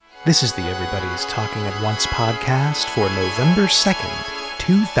This is the Everybody's Talking at Once podcast for November 2nd,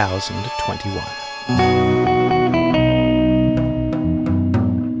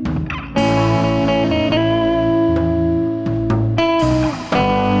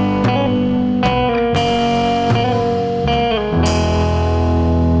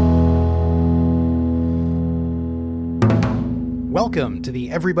 Welcome to the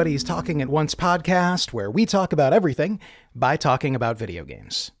Everybody's Talking at Once podcast, where we talk about everything by talking about video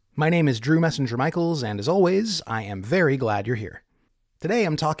games. My name is Drew Messenger Michaels, and as always, I am very glad you're here. Today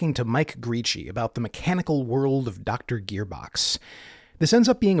I'm talking to Mike Grieche about the mechanical world of Dr. Gearbox. This ends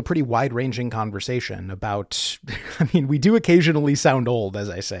up being a pretty wide-ranging conversation about, we do occasionally sound old, as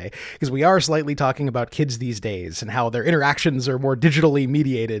I say, because we are slightly talking about kids these days and how their interactions are more digitally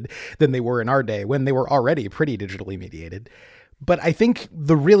mediated than they were in our day, when they were already pretty digitally mediated. But I think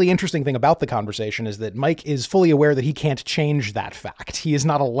the really interesting thing about the conversation is that Mike is fully aware that he can't change that fact. He is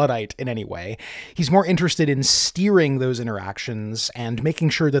not a Luddite in any way. He's more interested in steering those interactions and making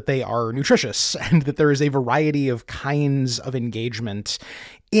sure that they are nutritious and that there is a variety of kinds of engagement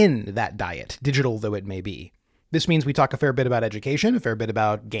in that diet, digital though it may be. This means we talk a fair bit about education, a fair bit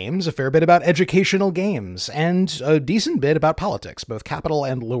about games, a fair bit about educational games, and a decent bit about politics, both capital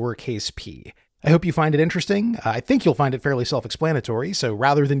and lowercase p. I hope you find it interesting. I think you'll find it fairly self-explanatory, so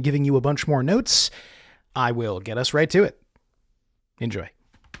rather than giving you a bunch more notes, I will get us right to it. Enjoy.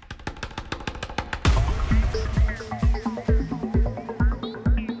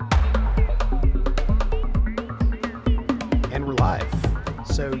 And we're live.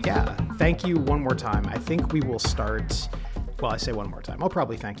 So yeah, thank you one more time. I think we will start... Well, I say one more time. I'll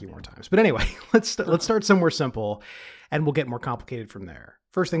probably thank you more times. But anyway, let's start somewhere simple, and we'll get more complicated from there.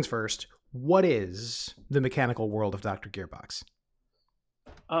 First things first, what is the mechanical world of Dr. Gearbox?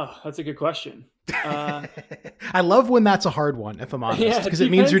 Oh, that's a good question. I love when that's a hard one, if I'm honest, because it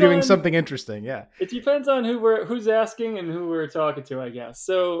means you're doing something interesting. Yeah. It depends on who's asking and who we're talking to, I guess.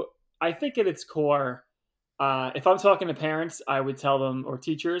 So I think at its core, if I'm talking to parents, I would tell them, or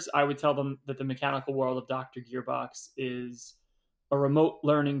teachers, I would tell them that the mechanical world of Dr. Gearbox is a remote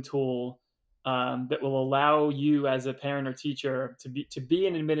learning tool that will allow you as a parent or teacher to be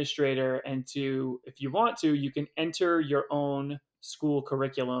an administrator, and if you want to, you can enter your own school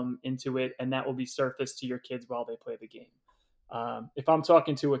curriculum into it, and that will be surfaced to your kids while they play the game. If I'm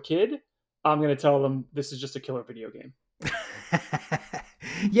talking to a kid, I'm going to tell them this is just a killer video game.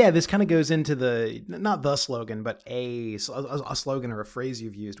 Yeah, this kind of goes into not the slogan, but a slogan or a phrase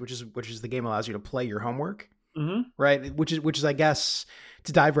you've used, which is the game allows you to play your homework, right? Which is, I guess,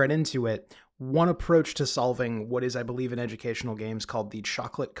 to dive right into it, one approach to solving what is, I believe, in educational games called the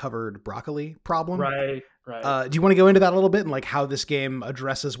chocolate-covered broccoli problem. Right. Do you want to go into that a little bit and like how this game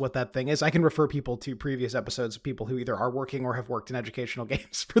addresses what that thing is? I can refer people to previous episodes of people who either are working or have worked in educational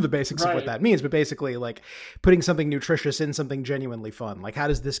games for the basics of what that means. But basically, like putting something nutritious in something genuinely fun. Like, how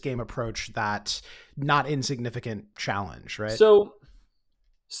does this game approach that not insignificant challenge, right? So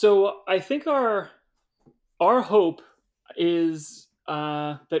I think our hope is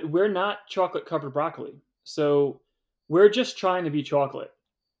that we're not chocolate covered broccoli. So we're just trying to be chocolate,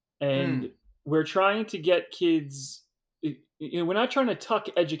 and we're trying to get kids, we're not trying to tuck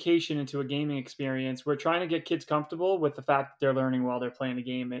education into a gaming experience. We're trying to get kids comfortable with the fact that they're learning while they're playing the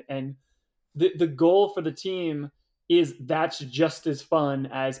game. And the goal for the team is that's just as fun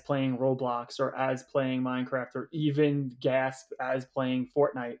as playing Roblox or as playing Minecraft or even gasp as playing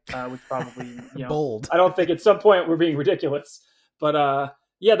Fortnite, which probably, bold. I don't think at some point we're being ridiculous. But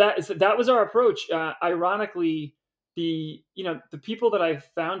that was our approach. Ironically, the people that I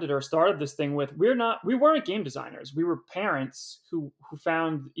founded or started this thing with, we weren't game designers. We were parents who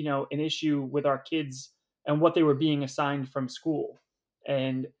found an issue with our kids and what they were being assigned from school,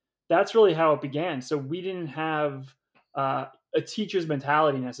 and that's really how it began. So we didn't have a teacher's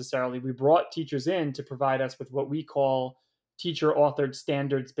mentality necessarily. We brought teachers in to provide us with what we call teacher-authored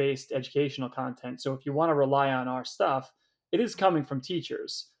standards-based educational content. So if you want to rely on our stuff, it is coming from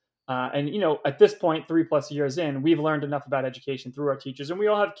teachers. And at this point, 3+ years in, we've learned enough about education through our teachers, and we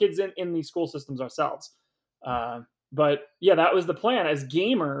all have kids in these school systems ourselves. But yeah, that was the plan as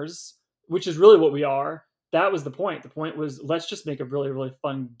gamers, which is really what we are. That was the point. The point was, let's just make a really, really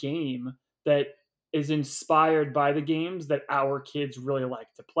fun game that is inspired by the games that our kids really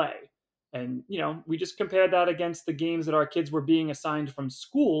like to play. And, we just compared that against the games that our kids were being assigned from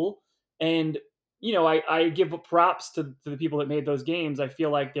school. And I give props to the people that made those games. I feel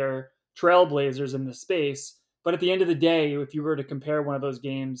like they're trailblazers in the space. But at the end of the day, if you were to compare one of those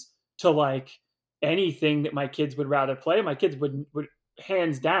games to like anything that my kids would rather play, my kids would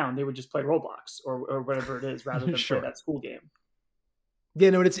hands down, they would just play Roblox or whatever it is rather than Sure. play that school game. Yeah,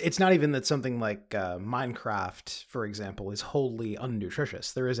 no, it's not even that something like Minecraft, for example, is wholly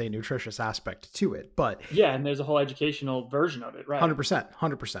unnutritious. There is a nutritious aspect to it, but Yeah, and there's a whole educational version of it, right? 100%,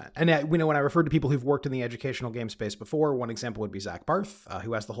 100%. And when I refer to people who've worked in the educational game space before, one example would be Zach Barth,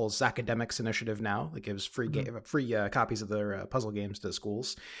 who has the whole Zacademics initiative now that gives free copies of their puzzle games to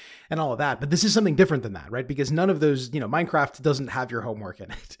schools and all of that. But this is something different than that, right? Because none of those, Minecraft doesn't have your homework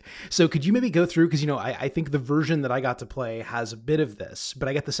in it. So could you maybe go through, because, I think the version that I got to play has a bit of this, but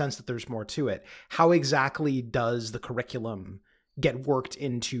I get the sense that there's more to it. How exactly does the curriculum get worked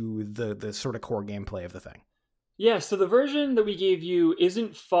into the sort of core gameplay of the thing? Yeah, so the version that we gave you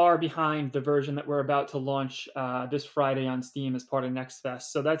isn't far behind the version that we're about to launch this Friday on Steam as part of Next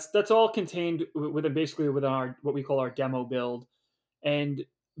Fest. So that's all contained within basically within our what we call our demo build. And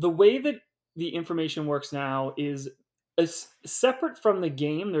the way that the information works now is separate from the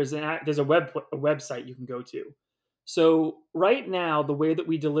game. There's a website you can go to. So right now, the way that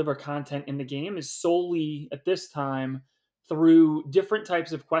we deliver content in the game is solely at this time through different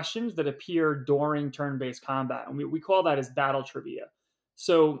types of questions that appear during turn-based combat, and we call that as battle trivia.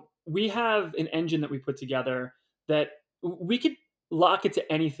 So we have an engine that we put together that we could lock it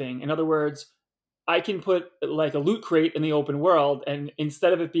to anything. In other words, I can put like a loot crate in the open world, and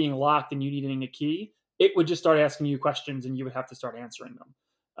instead of it being locked and you needing a key, it would just start asking you questions, and you would have to start answering them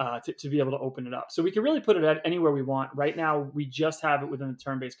to be able to open it up. So we can really put it at anywhere we want. Right now, we just have it within the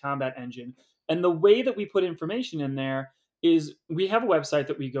turn-based combat engine, and the way that we put information in there is we have a website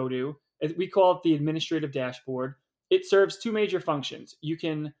that we go to. We call it the administrative dashboard. It serves two major functions. You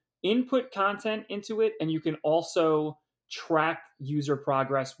can input content into it, and you can also track user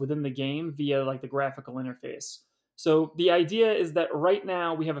progress within the game via like the graphical interface. So the idea is that right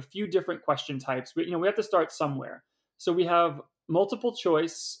now we have a few different question types. We have to start somewhere. So we have multiple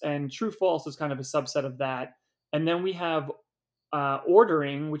choice, and true false is kind of a subset of that. And then we have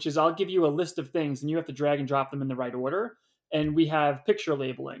ordering, which is I'll give you a list of things and you have to drag and drop them in the right order. And we have picture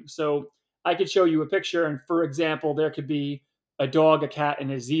labeling. So I could show you a picture, and for example, there could be a dog, a cat, and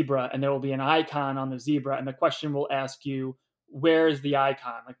a zebra, and there will be an icon on the zebra, and the question will ask you, where is the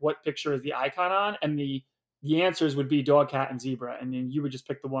icon? Like, what picture is the icon on? And the answers would be dog, cat, and zebra, and then you would just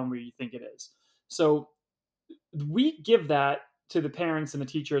pick the one where you think it is. So we give that to the parents and the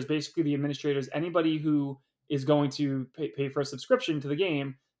teachers, basically the administrators, anybody who is going to pay for a subscription to the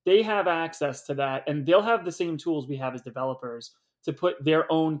game. They have access to that, and they'll have the same tools we have as developers to put their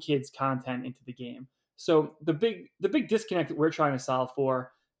own kids' content into the game. So the big disconnect that we're trying to solve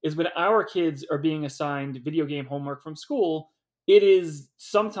for is when our kids are being assigned video game homework from school, it is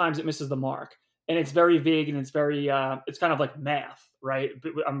sometimes it misses the mark, and it's very vague, and it's kind of like math, right?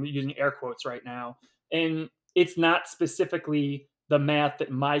 I'm using air quotes right now, and it's not specifically the math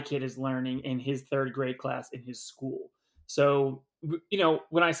that my kid is learning in his third grade class in his school. So,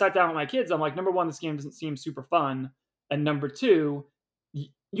 when I sat down with my kids, I'm like, number one, this game doesn't seem super fun. And number two,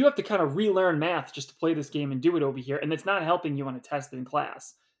 you have to kind of relearn math just to play this game and do it over here. And it's not helping you on a test in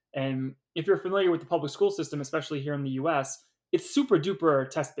class. And if you're familiar with the public school system, especially here in the US, it's super duper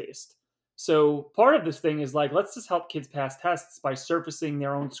test based. So part of this thing is like, let's just help kids pass tests by surfacing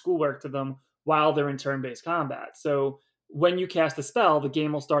their own schoolwork to them while they're in turn-based combat. So when you cast a spell, the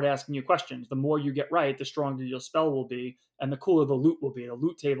game will start asking you questions. The more you get right, the stronger your spell will be, and the cooler the loot will be. The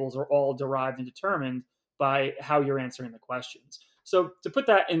loot tables are all derived and determined by how you're answering the questions. So to put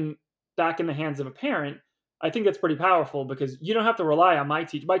that back in the hands of a parent, I think that's pretty powerful because you don't have to rely on my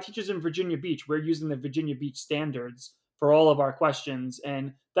teacher. My teacher's in Virginia Beach. We're using the Virginia Beach standards for all of our questions,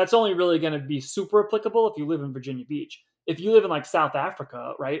 and that's only really going to be super applicable if you live in Virginia Beach. If you live in like South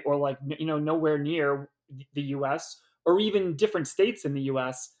Africa, right, or like nowhere near the U.S. or even different states in the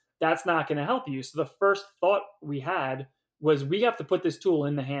U.S., that's not going to help you. So the first thought we had was we have to put this tool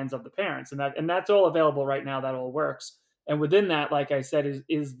in the hands of the parents, and that's all available right now. That all works, and within that, like I said,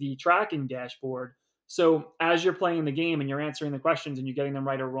 is the tracking dashboard. So as you're playing the game and you're answering the questions and you're getting them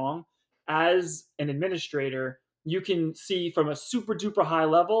right or wrong, as an administrator, you can see from a super duper high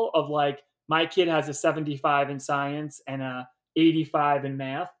level of like my kid has a 75 in science and a 85 in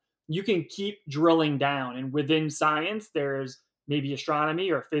math. You can keep drilling down, and within science there's maybe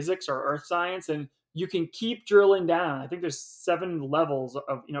astronomy or physics or earth science, and you can keep drilling down. I think there's 7 levels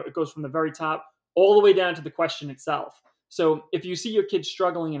of, it goes from the very top all the way down to the question itself. So if you see your kid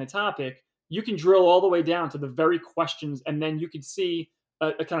struggling in a topic, you can drill all the way down to the very questions, and then you can see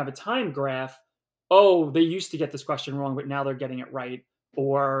a kind of a time graph. Oh, they used to get this question wrong, but now they're getting it right.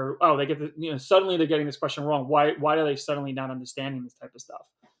 Or they get suddenly they're getting this question wrong. Why are they suddenly not understanding this type of stuff?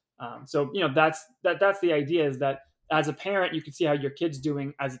 So that's the idea, is that as a parent you can see how your kid's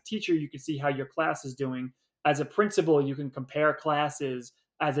doing. As a teacher, you can see how your class is doing, as a principal, you can compare classes.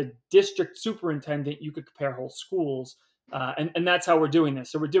 As a district superintendent, you could compare whole schools. And that's how we're doing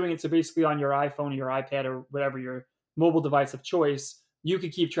this. So we're doing it so basically on your iPhone or your iPad or whatever your mobile device of choice, you can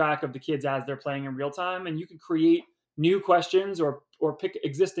keep track of the kids as they're playing in real time, and you can create new questions or pick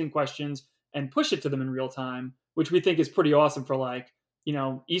existing questions and push it to them in real time, which we think is pretty awesome for like,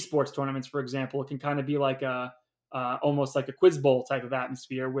 esports tournaments, for example. It can kind of be like a almost like a quiz bowl type of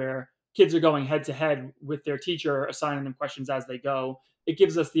atmosphere where kids are going head to head with their teacher, assigning them questions as they go. It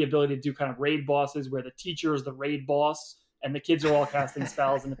gives us the ability to do kind of raid bosses where the teacher is the raid boss and the kids are all casting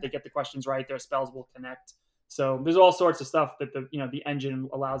spells. And if they get the questions right, their spells will connect. So there's all sorts of stuff that the engine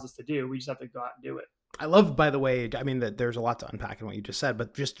allows us to do. We just have to go out and do it. I love, by the way, I mean, that there's a lot to unpack in what you just said,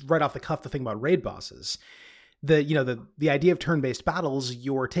 but just right off the cuff, the thing about raid bosses, the idea of turn-based battles,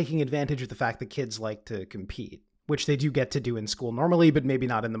 you're taking advantage of the fact that kids like to compete, which they do get to do in school normally, but maybe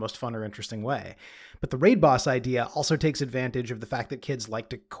not in the most fun or interesting way. But the raid boss idea also takes advantage of the fact that kids like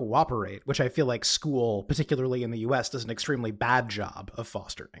to cooperate, which I feel like school, particularly in the US, does an extremely bad job of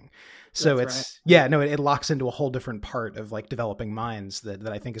fostering. So it locks into a whole different part of like developing minds that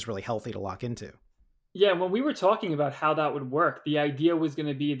I think is really healthy to lock into. Yeah, when we were talking about how that would work, the idea was going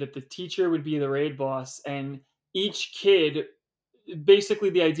to be that the teacher would be the raid boss, and each kid, basically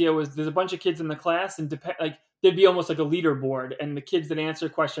the idea was there's a bunch of kids in the class, and like there'd be almost like a leaderboard, and the kids that answer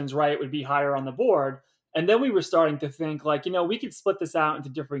questions right would be higher on the board. And then we were starting to think like, we could split this out into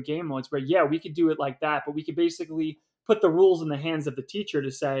different game modes where, yeah, we could do it like that, but we could basically put the rules in the hands of the teacher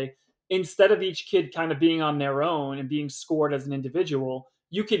to say, instead of each kid kind of being on their own and being scored as an individual,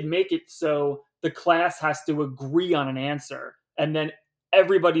 you could make it so the class has to agree on an answer, and then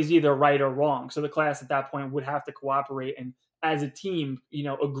everybody's either right or wrong. So the class at that point would have to cooperate and as a team,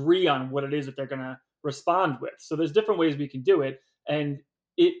 agree on what it is that they're going to respond with. So there's different ways we can do it. And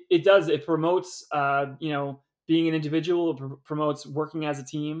it promotes, being an individual, it promotes working as a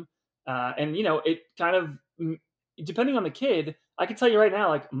team. And it kind of, depending on the kid, I can tell you right now,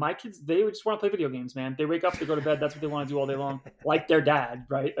 like my kids, they just want to play video games, man. They wake up, they go to bed. That's what they want to do all day long. Like their dad,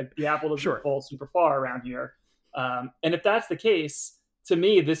 right? Like the apple doesn't fall super far around here. And if that's the case, to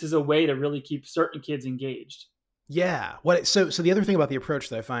me, this is a way to really keep certain kids engaged. Yeah. So the other thing about the approach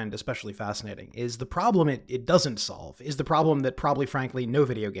that I find especially fascinating is the problem it doesn't solve is the problem that probably, frankly, no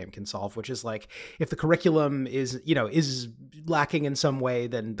video game can solve, which is like if the curriculum is lacking in some way,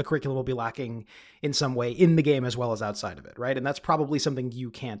 then the curriculum will be lacking in some way in the game as well as outside of it, right? And that's probably something you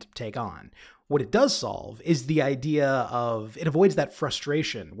can't take on. What it does solve is the idea of it avoids that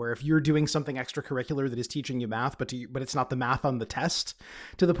frustration where if you're doing something extracurricular that is teaching you math, but it's not the math on the test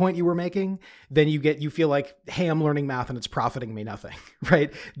to the point you were making, then you feel like, hey, I'm learning math and it's profiting me nothing,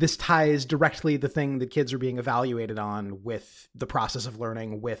 right? This ties directly the thing that kids are being evaluated on with the process of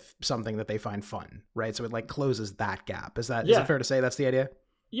learning with something that they find fun, right? So it like closes that gap. Is it fair to say that's the idea?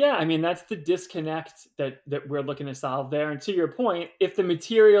 Yeah, I mean, that's the disconnect that we're looking to solve there. And to your point, if the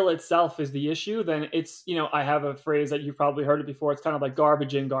material itself is the issue, then it's, I have a phrase that you've probably heard it before. It's kind of like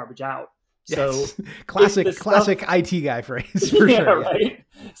garbage in, garbage out. Yes. So classic IT guy phrase for sure. Yeah. Right.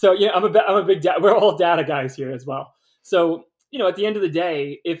 So I'm a big we're all data guys here as well. So, at the end of the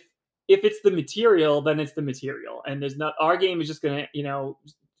day, if it's the material, then it's the material. And our game is just going to,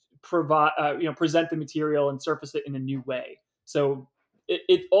 provide, present the material and surface it in a new way. So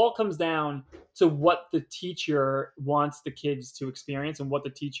it all comes down to what the teacher wants the kids to experience and what the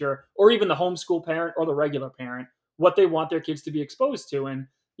teacher, or even the homeschool parent or the regular parent, what they want their kids to be exposed to. And,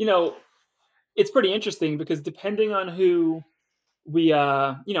 it's pretty interesting because depending on who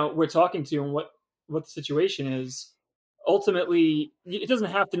we're talking to and what the situation is, ultimately, it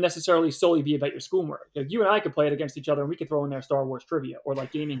doesn't have to necessarily solely be about your schoolwork. Like you and I could play it against each other, and we could throw in there Star Wars trivia or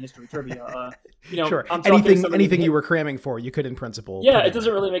like gaming history trivia. Sure. Anything you were cramming for, you could in principle. Yeah, it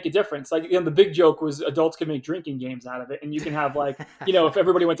doesn't really make a difference. Like the big joke was adults could make drinking games out of it, and you can have like if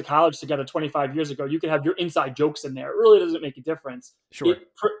everybody went to college together 25 years ago, you could have your inside jokes in there. It really doesn't make a difference. Sure.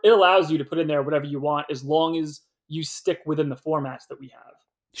 It allows you to put in there whatever you want as long as you stick within the formats that we have.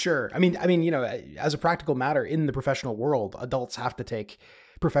 Sure. I mean, as a practical matter in the professional world, adults have to take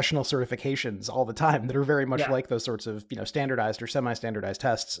professional certifications all the time that are very much like those sorts of, standardized or semi-standardized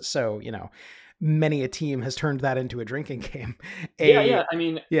tests. So, many a team has turned that into a drinking game. I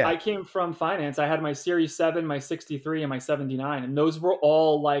mean, I came from finance. I had my Series 7, my 63, and my 79. And those were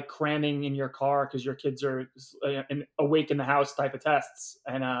all like cramming in your car because your kids are awake in the house type of tests.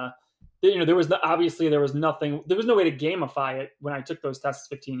 And, there was nothing, there was no way to gamify it when I took those tests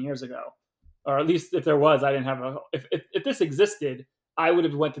 15 years ago, or at least if there was, I didn't have if this existed, I would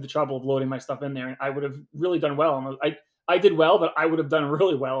have went to the trouble of loading my stuff in there and I would have really done well. I did well, but I would have done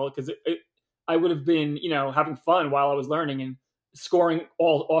really well because I would have been, having fun while I was learning and scoring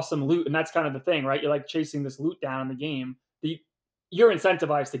all awesome loot. And that's kind of the thing, right? You're like chasing this loot down in the game. You're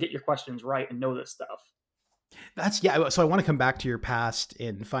incentivized to get your questions right and know this stuff. That's yeah. So I want to come back to your past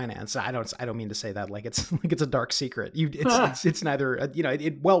in finance. I don't mean to say that like it's like it's a dark secret. It's neither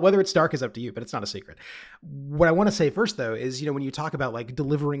well, whether it's dark is up to you, but it's not a secret. What I want to say first though is when you talk about like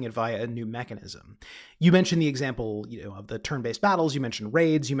delivering it via a new mechanism, you mentioned the example of the turn-based battles. You mentioned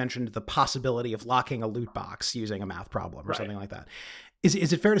raids. You mentioned the possibility of locking a loot box using a math problem or something like that. Is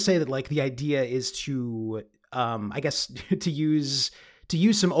it fair to say that like the idea is to I guess to use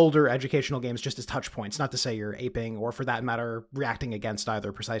some older educational games just as touch points, not to say you're aping or for that matter, reacting against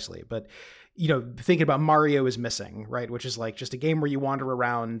either precisely, but, thinking about Mario is Missing, right? Which is like just a game where you wander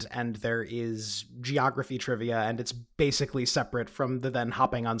around and there is geography trivia and it's basically separate from the then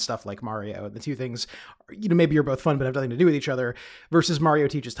hopping on stuff like Mario. The two things, maybe you're both fun, but have nothing to do with each other versus Mario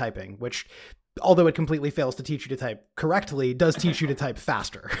Teaches Typing, which although it completely fails to teach you to type correctly, does teach you to type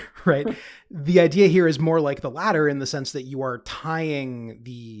faster, right? The idea here is more like the latter in the sense that you are tying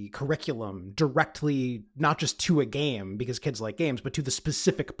the curriculum directly, not just to a game, because kids like games, but to the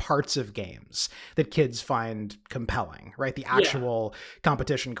specific parts of games that kids find compelling, right? The actual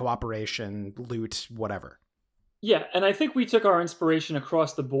competition, cooperation, loot, whatever. Yeah, and I think we took our inspiration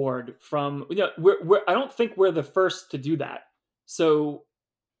across the board from, I don't think we're the first to do that. So,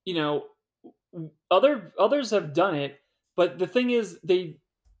 others have done it, but the thing is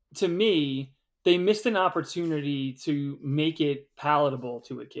to me they missed an opportunity to make it palatable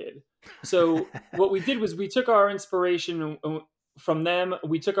to a kid. So what we did was we took our inspiration from them.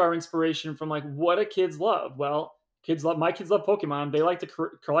 We took our inspiration from like what do kids love. Well, my kids love Pokemon. They like to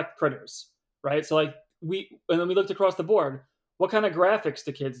collect critters, right? So like and then we looked across the board, what kind of graphics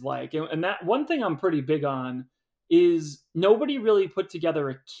do kids like? And that one thing I'm pretty big on is nobody really put together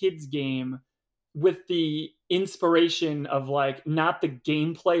a kids game with the inspiration of like not the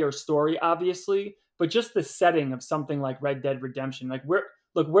gameplay or story obviously, but just the setting of something like Red Dead Redemption. Like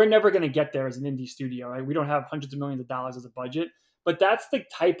we're never going to get there as an indie studio, right? We don't have hundreds of millions of dollars as a budget, but that's the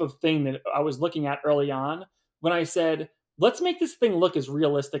type of thing that I was looking at early on when I said, let's make this thing look as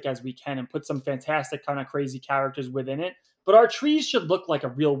realistic as we can and put some fantastic kind of crazy characters within it. But our trees should look like a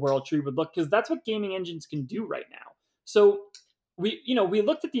real world tree would look, because that's what gaming engines can do right now. So we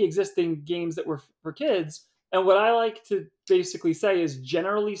looked at the existing games that were for kids, and what I like to basically say is,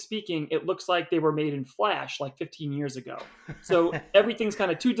 generally speaking, it looks like they were made in Flash like 15 years ago. So everything's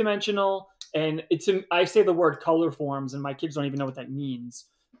kind of two-dimensional, and I say the word color forms, and my kids don't even know what that means.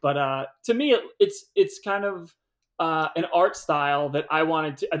 But to me, it's kind of an art style that I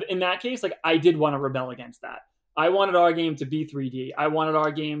wanted to. In that case, like I did want to rebel against that. I wanted our game to be 3D. I wanted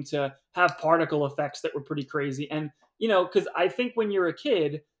our game to have particle effects that were pretty crazy. And because I think when you're a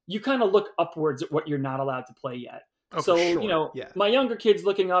kid, you kind of look upwards at what you're not allowed to play yet. Oh, so, sure. My younger kid's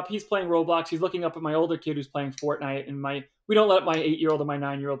looking up. He's playing Roblox. He's looking up at my older kid who's playing Fortnite. And we don't let my 8-year-old and my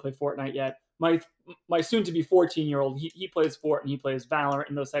 9-year-old play Fortnite yet. My soon-to-be 14-year-old, he plays Fort and he plays Valorant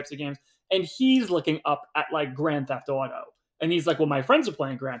and those types of games. And he's looking up at like Grand Theft Auto. And he's like, well, my friends are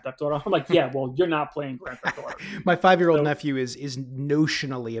playing Grand Theft Auto. I'm like, yeah, well, you're not playing Grand Theft Auto. My 5-year-old nephew is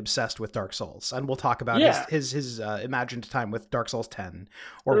notionally obsessed with Dark Souls. And we'll talk about his imagined time with Dark Souls 10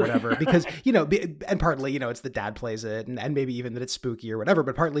 or whatever. Because, and partly, it's the dad plays it and maybe even that it's spooky or whatever.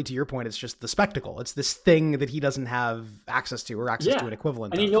 But partly to your point, it's just the spectacle. It's this thing that he doesn't have access to or access to an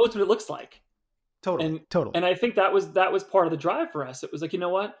equivalent and he knows what it looks like. Totally. And I think that was part of the drive for us. It was like, you know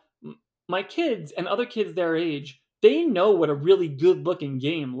what? My kids and other kids their age, they know what a really good looking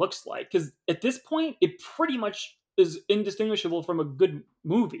game looks like. Because at this point, it pretty much is indistinguishable from a good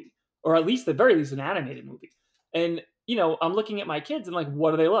movie, or at least, at the very least, an animated movie. And, I'm looking at my kids and like,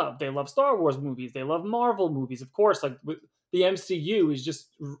 what do they love? They love Star Wars movies. They love Marvel movies. Of course, like the MCU is just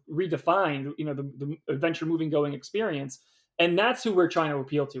redefined, the adventure movie going experience. And that's who we're trying to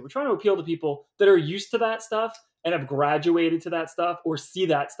appeal to. We're trying to appeal to people that are used to that stuff and have graduated to that stuff or see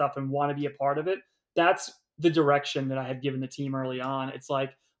that stuff and want to be a part of it. That's the direction that I had given the team early on. It's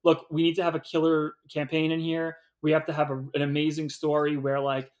like, look, we need to have a killer campaign in here. We have to have an amazing story where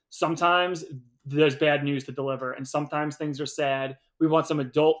like sometimes there's bad news to deliver and sometimes things are sad. We want some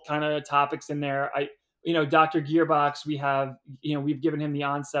adult kind of topics in there. Dr. Gearbox, we've given him the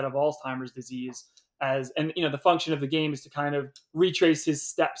onset of Alzheimer's disease and the function of the game is to kind of retrace his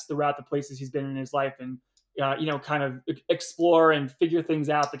steps throughout the places he's been in his life and, kind of explore and figure things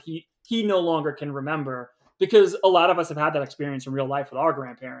out that he no longer can remember. Because a lot of us have had that experience in real life with our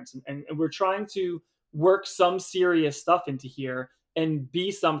grandparents. And we're trying to work some serious stuff into here and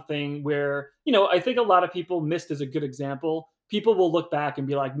be something where, I think a lot of people missed as a good example people will look back and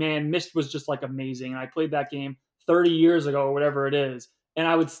be like, man, Myst was just like amazing. And I played that game 30 years ago or whatever it is. And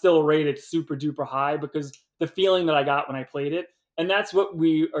I would still rate it super duper high because the feeling that I got when I played it. And that's what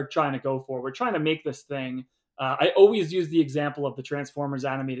we are trying to go for. We're trying to make this thing. I always use the example of the Transformers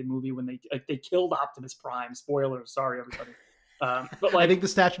animated movie when they killed Optimus Prime. Spoilers, sorry everybody. But like, I think the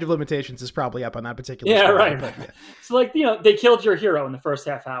statute of limitations is probably up on that particular. Yeah, story, right. but yeah. So like, they killed your hero in the first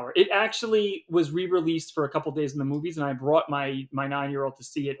half hour. It actually was re-released for a couple days in the movies, and I brought my 9-year-old to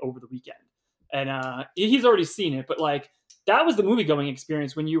see it over the weekend. And he's already seen it, but like that was the movie going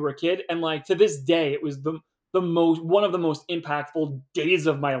experience when you were a kid, and like to this day, it was the most one of the most impactful days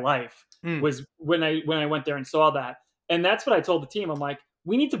of my life was when I went there and saw that. And that's what I told the team. I'm like,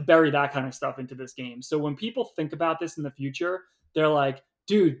 we need to bury that kind of stuff into this game. So when people think about this in the future, they're like,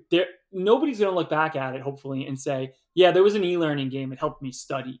 dude, nobody's going to look back at it, hopefully, and say, yeah, there was an e-learning game. It helped me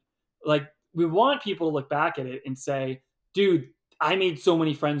study. Like, we want people to look back at it and say, dude, I made so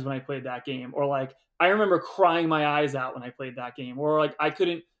many friends when I played that game. Or like, I remember crying my eyes out when I played that game. Or like, I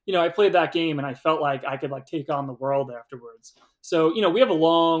couldn't, I played that game and I felt like I could like take on the world afterwards. So, we have a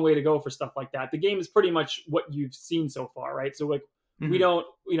long way to go for stuff like that. The game is pretty much what you've seen so far, right? So like, we don't,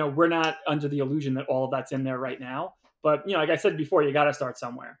 we're not under the illusion that all of that's in there right now. But, like I said before, you got to start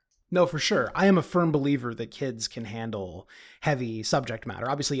somewhere. No, for sure. I am a firm believer that kids can handle heavy subject matter.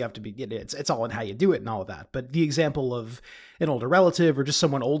 Obviously, you have to be, it's all in how you do it and all of that. But the example of an older relative or just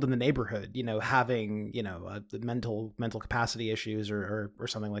someone old in the neighborhood, having, mental capacity issues or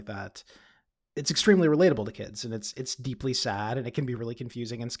something like that, it's extremely relatable to kids, and it's deeply sad, and it can be really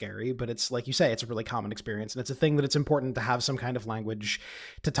confusing and scary, but it's like you say, it's a really common experience, and it's a thing that it's important to have some kind of language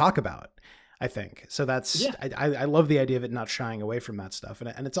to talk about, I think. So that's, yeah. I love the idea of it not shying away from that stuff.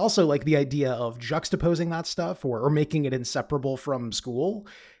 And it's also like the idea of juxtaposing that stuff or making it inseparable from school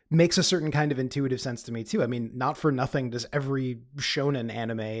makes a certain kind of intuitive sense to me too. I mean, not for nothing does every shonen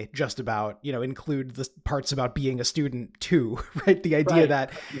anime just about, include the parts about being a student too, right? The idea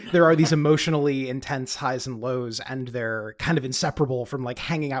that there are these emotionally intense highs and lows, and they're kind of inseparable from like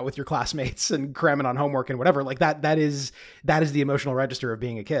hanging out with your classmates and cramming on homework and whatever. Like that is the emotional register of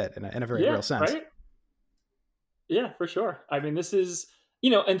being a kid in a very real sense. Right? Yeah, for sure. I mean, this is,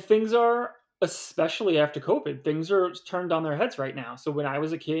 and things are, especially after COVID, things are turned on their heads right now. So when I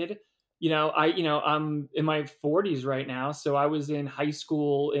was a kid, I'm in my 40s right now. So I was in high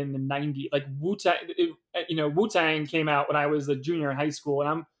school in the 90s, like Wu-Tang came out when I was a junior in high school, and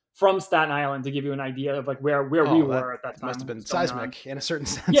I'm from Staten Island, to give you an idea of like where we were at that time. Must have been seismic in a certain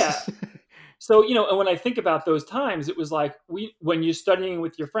sense. Yeah. So, and when I think about those times, it was like when you're studying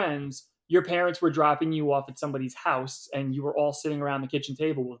with your friends, your parents were dropping you off at somebody's house and you were all sitting around the kitchen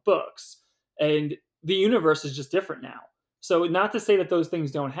table with books. And the universe is just different now. So not to say that those things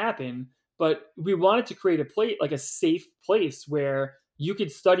don't happen, but we wanted to create a safe place where you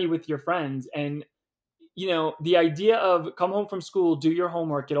could study with your friends. And, the idea of come home from school, do your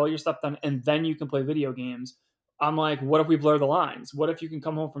homework, get all your stuff done, and then you can play video games. I'm like, what if we blur the lines? What if you can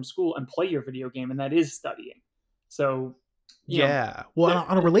come home from school and play your video game, and that is studying? So yeah. Well,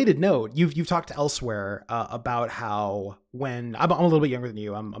 on a related note, you've talked elsewhere about how when I'm a little bit younger than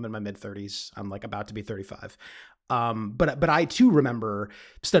you, I'm in my mid 30s. I'm like about to be 35. But I too remember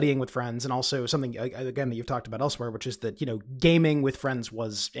studying with friends, and also something again that you've talked about elsewhere, which is that, gaming with friends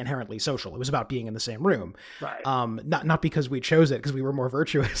was inherently social. It was about being in the same room. Right. Not because we chose it because we were more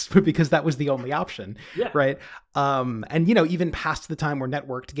virtuous, but because that was the only option. Yeah. Right. And even past the time where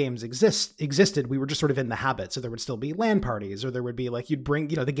networked games existed, we were just sort of in the habit. So there would still be LAN parties, or there would be like, you'd bring,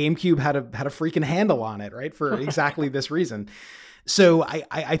 the GameCube had a freaking handle on it, right? For exactly this reason. So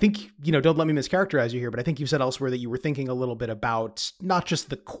I think, don't let me mischaracterize you here, but I think you said elsewhere that you were thinking a little bit about not just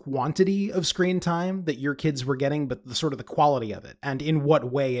the quantity of screen time that your kids were getting, but the sort of the quality of it, and in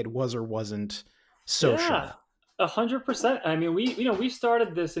what way it was or wasn't social. Yeah, 100%. I mean, we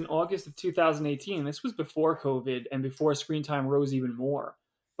started this in August of 2018. This was before COVID and before screen time rose even more.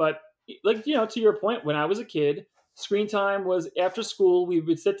 But like, to your point, when I was a kid, screen time was after school. We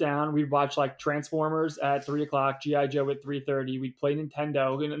would sit down, we'd watch like Transformers at 3:00, G.I. Joe at 3:30. We'd play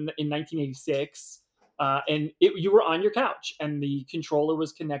Nintendo in 1986. And you were on your couch and the controller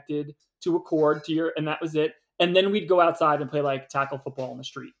was connected to a cord and that was it. And then we'd go outside and play like tackle football in the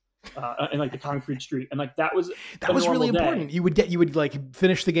street. And like the concrete street, and like that was really important. You would like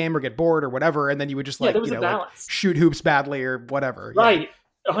finish the game or get bored or whatever, and then you would just like like shoot hoops badly or whatever. Right,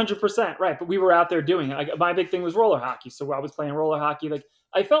 100% right. But we were out there doing it. Like my big thing was roller hockey, so I was playing roller hockey. Like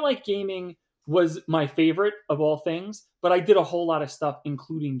I felt like gaming was my favorite of all things, but I did a whole lot of stuff,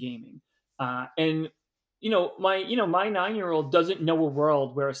 including gaming. And my 9-year-old doesn't know a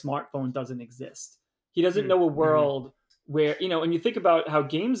world where a smartphone doesn't exist. He doesn't know a world where, and you think about how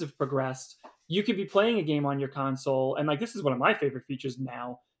games have progressed, you could be playing a game on your console, and like this is one of my favorite features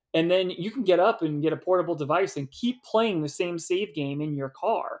now. And then you can get up and get a portable device and keep playing the same save game in your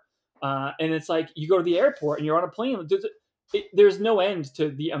car. And it's like you go to the airport and you're on a plane. There's no end to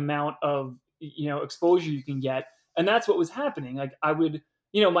the amount of exposure you can get, and that's what was happening. Like I would,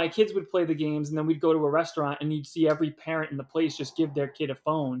 my kids would play the games, and then we'd go to a restaurant, and you'd see every parent in the place just give their kid a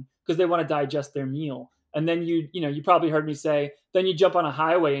phone because they want to digest their meal. And then you probably heard me say, then you jump on a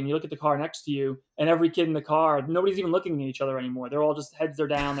highway and you look at the car next to you, and every kid in the car, nobody's even looking at each other anymore. They're all just heads are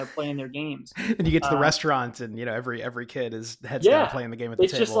down. They're playing their games. And you get to the restaurant, and every kid is heads down playing the game at the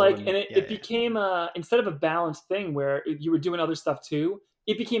table. It's just like, it became instead of a balanced thing where you were doing other stuff too,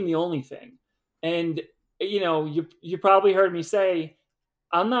 it became the only thing. And you probably heard me say,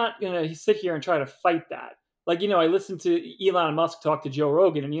 I'm not gonna sit here and try to fight that. Like, I listened to Elon Musk talk to Joe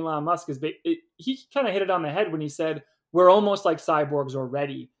Rogan, and Elon Musk he kind of hit it on the head when he said, we're almost like cyborgs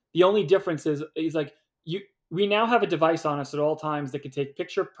already. The only difference is he's like, we now have a device on us at all times that can take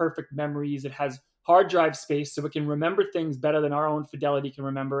picture perfect memories. It has hard drive space, so it can remember things better than our own fidelity can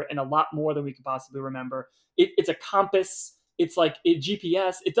remember, and a lot more than we can possibly remember. It's a compass. It's like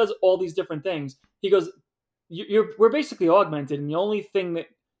GPS. It does all these different things. He goes, we're basically augmented, and the only thing that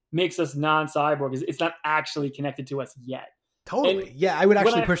makes us non-cyborg is it's not actually connected to us yet. Totally. And yeah, I would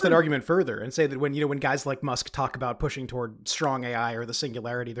actually push that argument further and say that when guys like Musk talk about pushing toward strong AI or the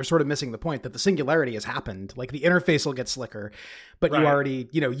singularity, they're sort of missing the point that the singularity has happened. Like the interface will get slicker, but you already,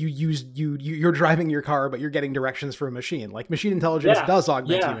 you're driving your car, but you're getting directions from a machine. Like machine intelligence does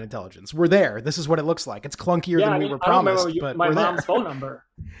augment human intelligence. We're there. This is what it looks like. It's clunkier than we were promised, but my we're mom's there. phone number.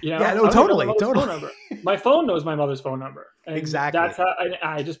 Yeah, no, totally. Phone number. My phone knows my mother's phone number. And exactly. That's how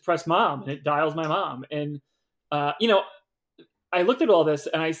I just press mom, and it dials my mom. And I looked at all this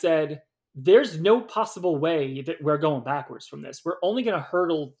and I said, there's no possible way that we're going backwards from this. We're only going to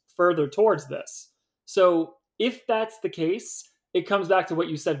hurdle further towards this. So if that's the case, it comes back to what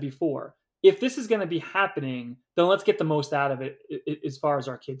you said before. If this is going to be happening, then let's get the most out of it as far as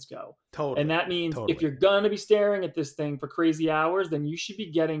our kids go. Totally. And that means if you're going to be staring at this thing for crazy hours, then you should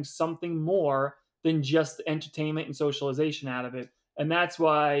be getting something more than just entertainment and socialization out of it. And that's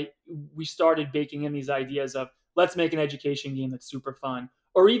why we started baking in these ideas of, let's make an education game that's super fun.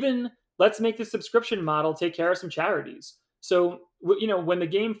 Or even let's make the subscription model take care of some charities. So, when the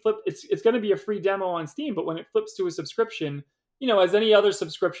game it's going to be a free demo on Steam, but when it flips to a subscription, as any other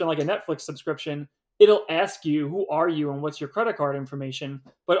subscription, like a Netflix subscription, it'll ask you, who are you and what's your credit card information?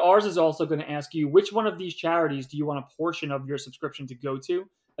 But ours is also going to ask you, which one of these charities do you want a portion of your subscription to go to?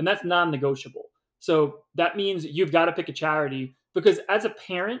 And that's non-negotiable. So that means you've got to pick a charity, because as a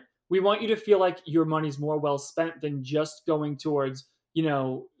parent, we want you to feel like your money's more well spent than just going towards,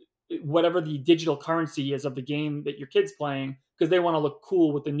 whatever the digital currency is of the game that your kid's playing, because they want to look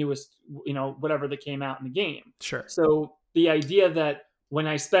cool with the newest, whatever that came out in the game. Sure. So the idea that when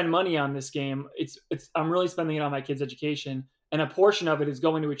I spend money on this game, I'm really spending it on my kid's education, and a portion of it is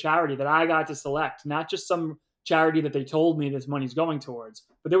going to a charity that I got to select, not just some charity that they told me this money's going towards,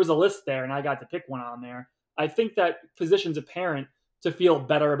 but there was a list there and I got to pick one on there. I think that positions a parent to feel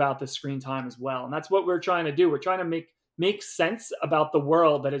better about the screen time as well. And that's what we're trying to do. We're trying to make sense about the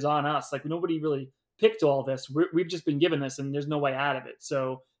world that is on us. Like, nobody really picked all this. We've just been given this, and there's no way out of it.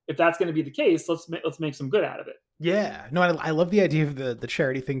 So if that's going to be the case, let's make some good out of it. Yeah, no, I love the idea of the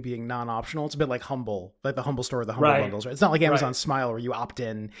charity thing being non-optional. It's a bit like Humble, like the Humble store, the Humble bundles. Right? It's not like Amazon Smile where you opt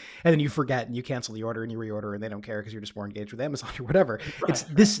in and then you forget and you cancel the order and you reorder and they don't care because you're just more engaged with Amazon or whatever.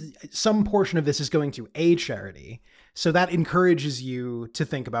 Some portion of this is going to a charity. So that encourages you to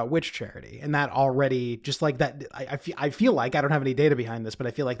think about which charity, and that already, just like that, I feel like, I don't have any data behind this, but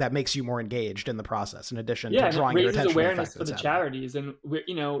I feel like that makes you more engaged in the process in addition to drawing your attention. Yeah, it raises awareness for the charities, and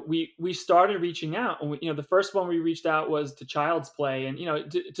we started reaching out, and the first one we reached out was to Child's Play, and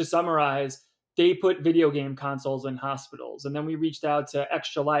to summarize, they put video game consoles in hospitals, and then we reached out to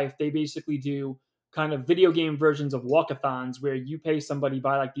Extra Life. They basically do kind of video game versions of walkathons where you pay somebody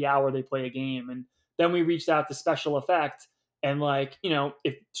by like the hour they play a game, and then we reached out to Special Effect, and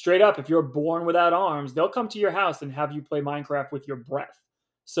if you're born without arms, they'll come to your house and have you play Minecraft with your breath.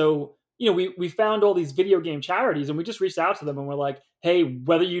 So, we found all these video game charities, and we just reached out to them and we're like, hey,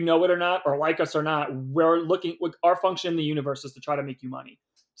 whether you know it or not, or like us or not, our function in the universe is to try to make you money.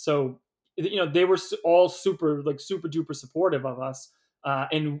 So, they were all super duper supportive of us.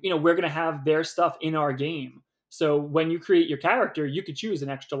 And we're going to have their stuff in our game. So when you create your character, you could choose an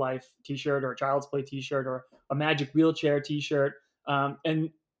Extra Life t-shirt or a Child's Play t-shirt or a Magic Wheelchair t-shirt. And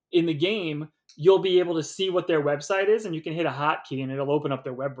in the game, you'll be able to see what their website is, and you can hit a hotkey and it'll open up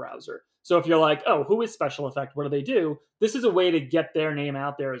their web browser. So if you're like, oh, who is Special Effect? What do they do? This is a way to get their name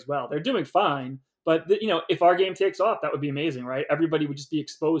out there as well. They're doing fine, but if our game takes off, that would be amazing, right? Everybody would just be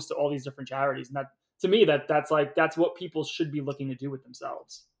exposed to all these different charities, and that to me, that's what people should be looking to do with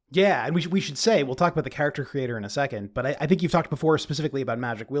themselves. Yeah, and we should say, we'll talk about the character creator in a second, but I think you've talked before specifically about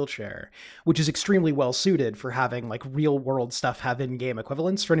Magic Wheelchair, which is extremely well suited for having like real world stuff have in-game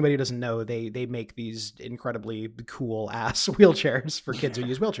equivalents. For anybody who doesn't know, they make these incredibly cool ass wheelchairs for kids who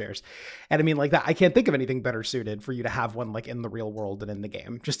use wheelchairs. And I mean, like that, I can't think of anything better suited for you to have one like in the real world than in the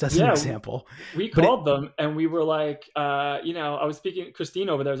game, just as an example. We called them and we were like, I was speaking, Christine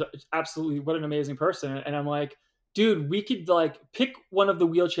over there is absolutely, what an amazing person. And I'm like, dude, we could like pick one of the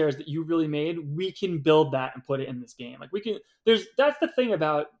wheelchairs that you really made. We can build that and put it in this game. Like that's the thing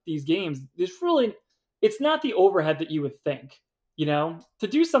about these games. It's not the overhead that you would think, to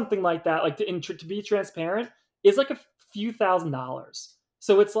do something like that, like to be transparent is like a few $1,000s.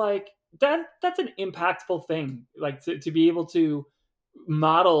 So it's like, that's an impactful thing. Like to be able to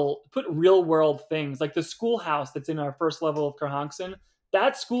put real world things like the schoolhouse that's in our first level of Kerhonkson.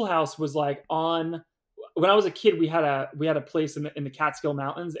 That schoolhouse was like when I was a kid, we had a place in the Catskill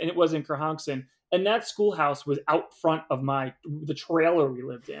Mountains, and it was in Kerhonkson, and that schoolhouse was out front of the trailer we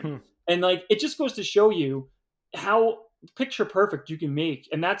lived in. And like, it just goes to show you how picture perfect you can make.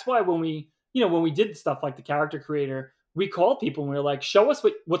 And that's why when we did stuff like the character creator, we called people and we were like, show us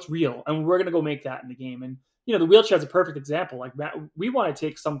what's real, and we're going to go make that in the game. And, the wheelchair is a perfect example. Like, we want to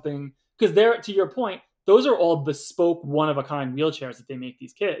take something, because to your point, those are all bespoke, one-of-a-kind wheelchairs that they make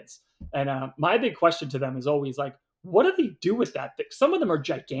these kids. And my big question to them is always like, what do they do with that thing? Some of them are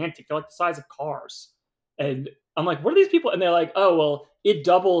gigantic. They're like the size of cars. And I'm like, what are these people? And they're like, oh, well, it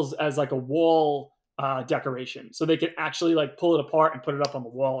doubles as like a wall decoration. So they can actually like pull it apart and put it up on the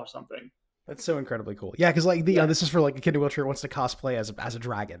wall or something. That's so incredibly cool. Yeah, because like this is for like a kid in a wheelchair who wants to cosplay as a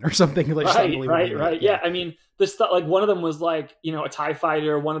dragon or something. Like, right. Yeah, I mean, this stuff, like one of them was like a TIE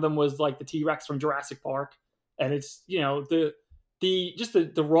fighter. One of them was like the T-Rex from Jurassic Park, and it's the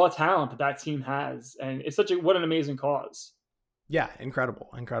raw talent that team has, and it's what an amazing cause. Yeah,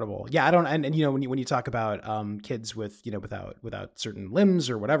 incredible. Yeah, I don't, and when you talk about kids with without certain limbs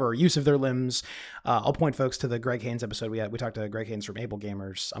or whatever use of their limbs, I'll point folks to the Greg Haynes episode. We talked to Greg Haynes from Able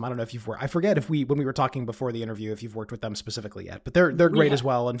Gamers. I don't know if you've worked. I forget if when we were talking before the interview if you've worked with them specifically yet, but they're great as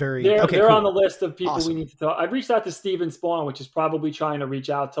well and very they're cool. On the list of people we need to talk. I've reached out to Steven Spawn, which is probably trying to reach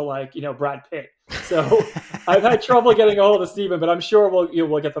out to like Brad Pitt. So I've had trouble getting a hold of Steven, but I'm sure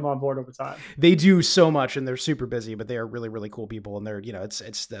we'll get them on board over time. They do so much and they're super busy, but they are really, really cool people. And they're,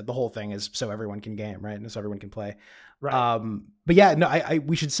 it's the whole thing is so everyone can game, right? And so everyone can play. Right. But yeah, no,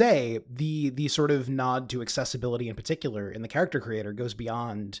 we should say the sort of nod to accessibility in particular in the character creator goes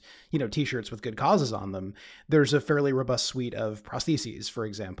beyond, t-shirts with good causes on them. There's a fairly robust suite of prostheses, for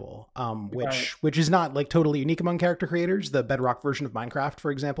example, which is not like totally unique among character creators. The Bedrock version of Minecraft,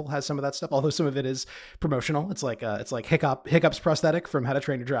 for example, has some of that stuff, although some of it is promotional. It's like Hiccup's prosthetic from How to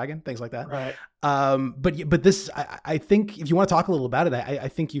Train Your Dragon, things like that. Right. But this, I think if you want to talk a little about it, I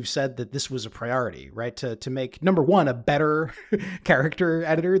think you've said that this was a priority, right? To make, number one, a better character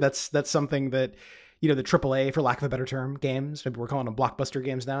editor. That's something that, the AAA, for lack of a better term, games, maybe we're calling them blockbuster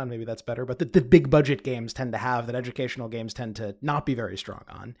games now, and maybe that's better, but the big budget games tend to have that educational games tend to not be very strong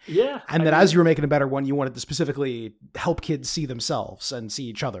on. Yeah. And as you were making a better one, you wanted to specifically help kids see themselves and see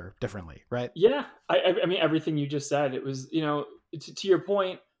each other differently, right? Yeah. I mean, everything you just said, it was, to your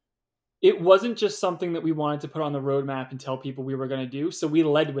point, it wasn't just something that we wanted to put on the roadmap and tell people we were going to do. So we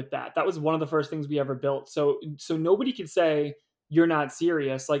led with that. That was one of the first things we ever built. So nobody could say you're not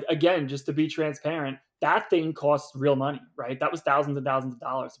serious. Like, again, just to be transparent, that thing costs real money, right? That was thousands and thousands of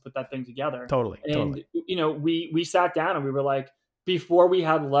dollars to put that thing together. Totally. We sat down and we were like, before we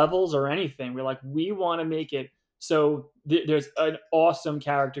had levels or anything, we're like, we want to make it so there's an awesome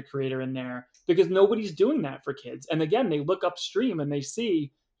character creator in there, because nobody's doing that for kids. And again, they look upstream and they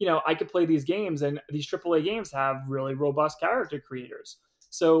see, I could play these games, and these AAA games have really robust character creators.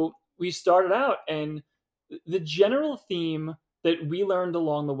 So we started out, and the general theme that we learned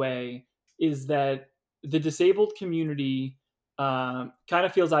along the way is that the disabled community kind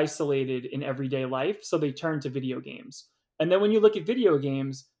of feels isolated in everyday life. So they turn to video games. And then when you look at video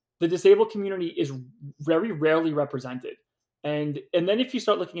games, the disabled community is very rarely represented. And then if you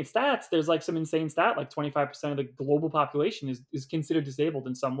start looking at stats, there's like some insane stat, like 25% of the global population is considered disabled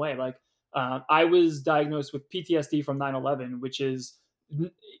in some way. Like I was diagnosed with PTSD from 9/11, which is,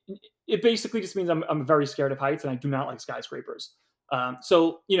 it basically just means I'm very scared of heights and I do not like skyscrapers. On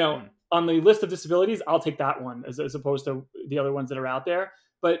the list of disabilities, I'll take that one as opposed to the other ones that are out there.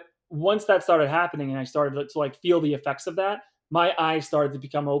 But once that started happening and I started to like feel the effects of that, my eyes started to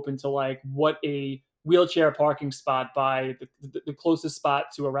become open to like what a wheelchair parking spot by the closest spot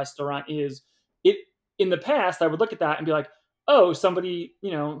to a restaurant is. It In the past, I would look at that and be like, oh, somebody,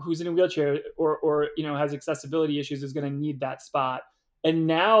 who's in a wheelchair or has accessibility issues is going to need that spot. And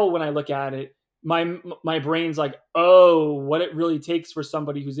now when I look at it, my brain's like, oh, what it really takes for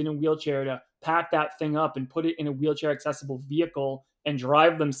somebody who's in a wheelchair to pack that thing up and put it in a wheelchair accessible vehicle and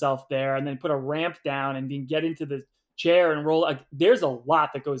drive themselves there and then put a ramp down and then get into the chair and roll. Like, there's a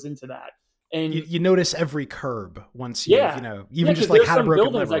lot that goes into that. And you notice every curb once you, yeah, even just like had a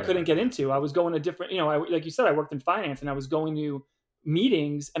broken buildings I couldn't get into. I was going to different, like you said, I worked in finance and I was going to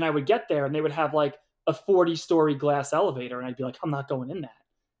meetings and I would get there and they would have like a 40-story glass elevator. And I'd be like, I'm not going in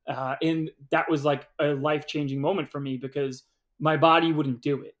that. And that was like a life-changing moment for me because my body wouldn't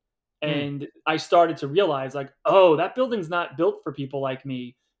do it. And I started to realize like, oh, that building's not built for people like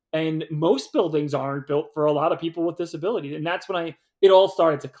me. And most buildings aren't built for a lot of people with disability. And that's when it all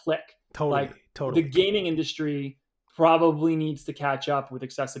started to click. Totally. The gaming industry probably needs to catch up with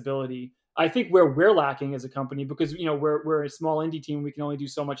accessibility. I think where we're lacking as a company, because we're a small indie team, we can only do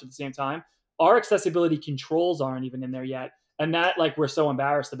so much at the same time. Our accessibility controls aren't even in there yet, and that we're so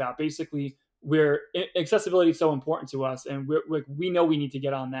embarrassed about. Basically, accessibility is so important to us, and we know we need to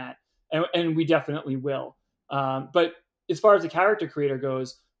get on that, and we definitely will. But as far as the character creator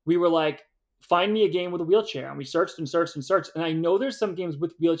goes, we were like, find me a game with a wheelchair. And we searched and searched and searched. And I know there's some games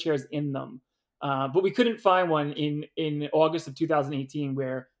with wheelchairs in them, but we couldn't find one in August of 2018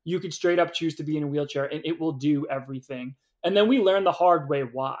 where you could straight up choose to be in a wheelchair and it will do everything. And then we learned the hard way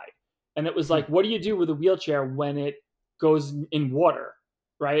why. And it was like, what do you do with a wheelchair when it goes in water?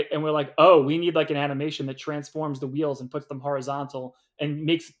 Right. And we're like, oh, we need like an animation that transforms the wheels and puts them horizontal and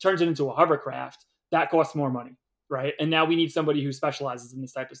turns it into a hovercraft. That costs more money. Right. And now we need somebody who specializes in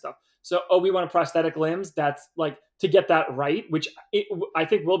this type of stuff. So, we want a prosthetic limbs. That's like to get that right, which I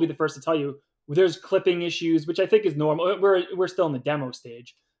think we'll be the first to tell you. There's clipping issues, which I think is normal. We're still in the demo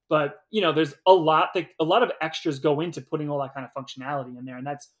stage, but there's a lot of extras go into putting all that kind of functionality in there, and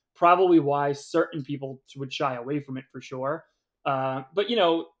that's probably why certain people would shy away from it for sure. But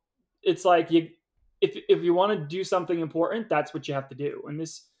it's like if you want to do something important, that's what you have to do. And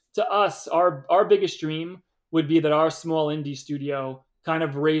this, to us, our biggest dream would be that our small indie studio kind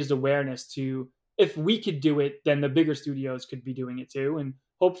of raised awareness to, if we could do it, then the bigger studios could be doing it too. And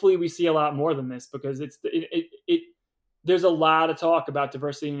hopefully we see a lot more than this, because there's a lot of talk about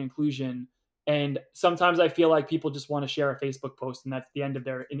diversity and inclusion. And sometimes I feel like people just want to share a Facebook post and that's the end of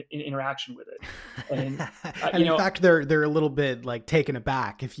their interaction with it. And, and in fact, they're a little bit like taken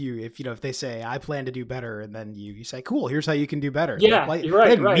aback if they say, I plan to do better. And then you say, cool, here's how you can do better. Yeah, like, you're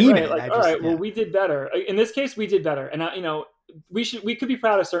right. Like, all right, well, we did better. In this case, we did better. And we could be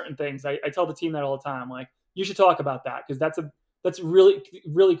proud of certain things. I tell the team that all the time, like, you should talk about that, because that's really,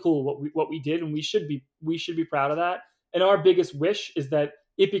 really cool what we did. And we should be proud of that. And our biggest wish is that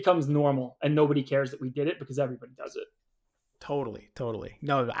it becomes normal and nobody cares that we did it, because everybody does it. Totally.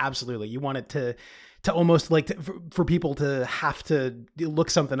 No, absolutely. You want it to almost like for people to have to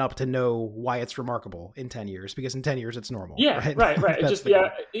look something up to know why it's remarkable in 10 years, because in 10 years it's normal. Yeah. Right. Just, yeah.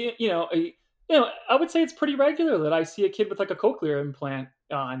 I would say it's pretty regular that I see a kid with like a cochlear implant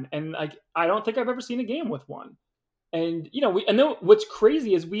on, and like, I don't think I've ever seen a game with one. And, and then what's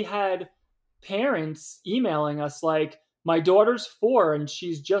crazy is we had parents emailing us like, my daughter's 4 and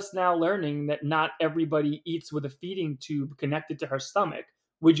she's just now learning that not everybody eats with a feeding tube connected to her stomach.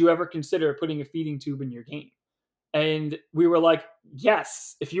 Would you ever consider putting a feeding tube in your game? And we were like,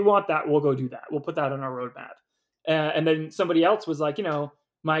 yes, if you want that, we'll go do that. We'll put that on our roadmap. And then somebody else was like,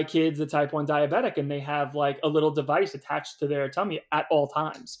 my kid's a type 1 diabetic and they have like a little device attached to their tummy at all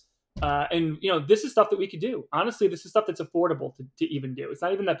times. And this is stuff that we could do. Honestly, this is stuff that's affordable to even do. It's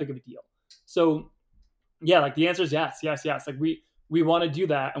not even that big of a deal. So yeah, like the answer is yes. Like we want to do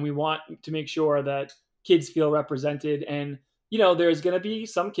that, and we want to make sure that kids feel represented. And there's going to be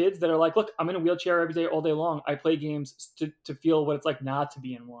some kids that are like, look, I'm in a wheelchair every day, all day long. I play games to feel what it's like not to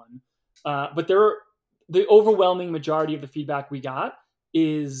be in one. But the overwhelming majority of the feedback we got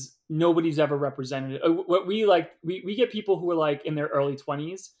is nobody's ever represented. What we get people who are like in their early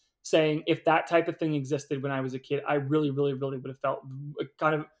 20s saying, if that type of thing existed when I was a kid, I really, really, really would have felt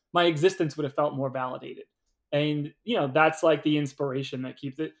kind of, my existence would have felt more validated. And, that's like the inspiration that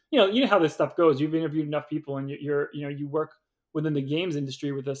keeps it, you know how this stuff goes. You've interviewed enough people and you work within the games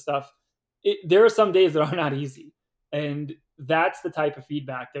industry with this stuff. There are some days that are not easy. And that's the type of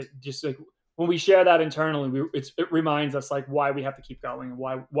feedback that just like, when we share that internally, it reminds us like why we have to keep going and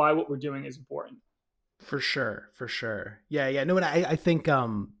why what we're doing is important. For sure, for sure. Yeah, yeah. No, and I think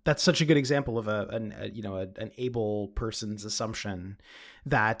that's such a good example of an able person's assumption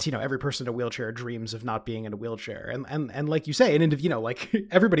that, every person in a wheelchair dreams of not being in a wheelchair. And like you say, and like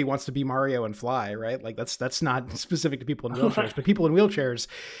everybody wants to be Mario and fly, right? Like that's not specific to people in wheelchairs, but people in wheelchairs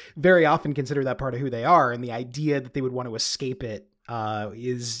very often consider that part of who they are, and the idea that they would want to escape it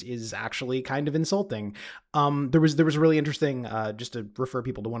is actually kind of insulting. There was a really interesting, just to refer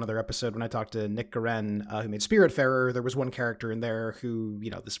people to one other episode, when I talked to Nick Guerin, who made Spiritfarer. There was one character in there who,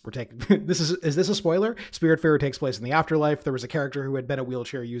 is this a spoiler? Spiritfarer takes place in the afterlife. There was a character who had been a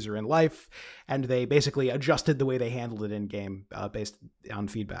wheelchair user in life, and they basically adjusted the way they handled it in game, based on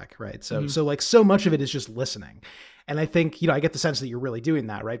feedback, right? So, so like so much of it is just listening. And I think, I get the sense that you're really doing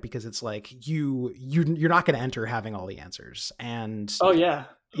that, right? Because it's like you're not going to enter having all the answers. And oh yeah,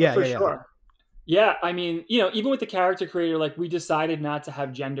 yeah, for sure. Yeah, I mean, even with the character creator, like we decided not to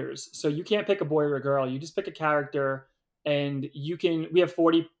have genders, so you can't pick a boy or a girl. You just pick a character, and we have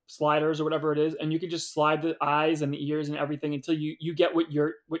 40 sliders or whatever it is, and you can just slide the eyes and the ears and everything until you get what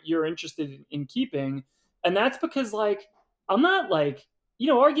you're interested in keeping. And that's because like I'm not like.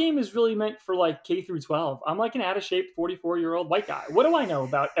 Our game is really meant for like K through 12. I'm like an out of shape 44-year-old white guy. What do I know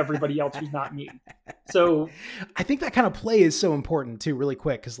about everybody else who's not me? So I think that kind of play is so important too, really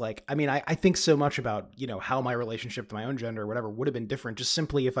quick. Cause like, I mean, I think so much about, how my relationship to my own gender or whatever would have been different just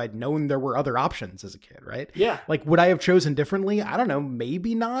simply if I'd known there were other options as a kid. Right. Yeah. Like, would I have chosen differently? I don't know.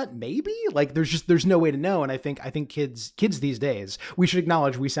 Maybe not. Maybe like there's no way to know. And I think kids these days, we should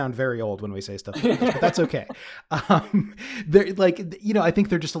acknowledge we sound very old when we say stuff like this, but that's okay. They're like, I think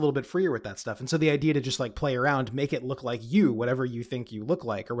they're just a little bit freer with that stuff. And so the idea to just like play around, make it look like you, whatever you think you look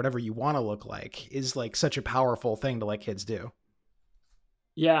like or whatever you want to look like, is like such a powerful thing to let kids do.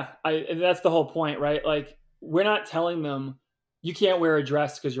 Yeah, that's the whole point, right? Like we're not telling them you can't wear a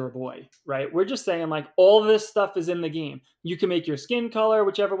dress because you're a boy, right? We're just saying like all this stuff is in the game. You can make your skin color,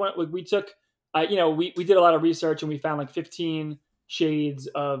 whichever one. Like we took, we did a lot of research and we found like 15 shades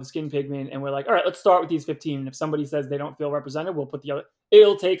of skin pigment, and we're like, all right, let's start with these 15. And if somebody says they don't feel represented, we'll put the other.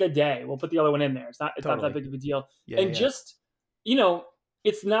 It'll take a day. We'll put the other one in there. It's not that big of a deal. Yeah, and just,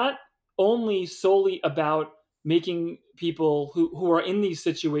 it's not only solely about making people who are in these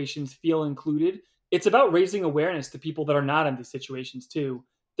situations feel included. It's about raising awareness to people that are not in these situations too.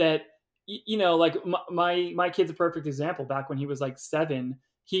 That, like my kid's a perfect example. Back when he was like 7,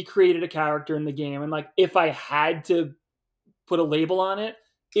 he created a character in the game. And like, if I had to put a label on it,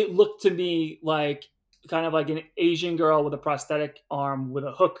 it looked to me like kind of like an Asian girl with a prosthetic arm with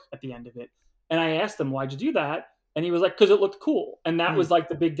a hook at the end of it. And I asked him, why'd you do that? And he was like, because it looked cool. And that was like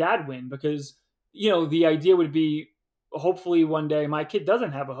the big dad win, because, the idea would be hopefully one day my kid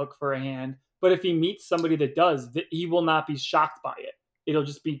doesn't have a hook for a hand, but if he meets somebody that does, he will not be shocked by it. It'll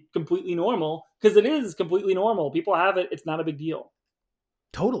just be completely normal, because it is completely normal. People have it. It's not a big deal.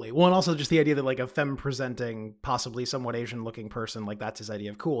 Totally. Well, and also just the idea that like a femme presenting, possibly somewhat Asian looking person, like that's his idea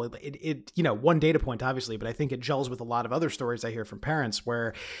of cool. It one data point, obviously, but I think it gels with a lot of other stories I hear from parents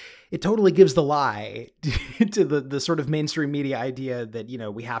where it totally gives the lie to the sort of mainstream media idea that,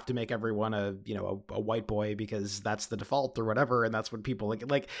 we have to make everyone a white boy because that's the default or whatever. And that's what people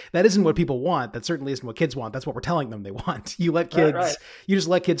like that isn't what people want. That certainly isn't what kids want. That's what we're telling them they want. You let kids, you just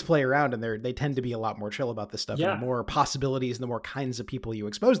let kids play around, and they tend to be a lot more chill about this stuff. Yeah. And the more possibilities and the more kinds of people you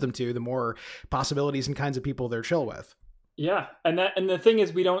expose them to, the more possibilities and kinds of people they're chill with. Yeah. And the thing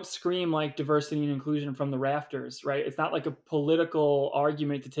is, we don't scream like diversity and inclusion from the rafters, right? It's not like a political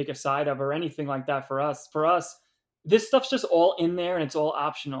argument to take a side of or anything like that for us. For us, this stuff's just all in there and it's all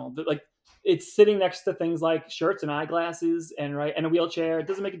optional. Like it's sitting next to things like shirts and eyeglasses and a wheelchair. It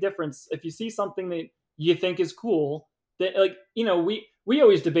doesn't make a difference. If you see something that you think is cool, that like, we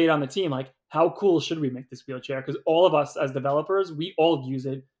always debate on the team, like, how cool should we make this wheelchair? Because all of us as developers, we all use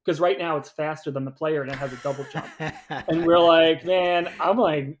it. Because right now it's faster than the player and it has a double jump. And we're like, man, I'm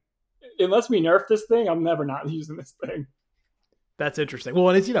like, unless we nerf this thing, I'm never not using this thing. That's interesting. Well,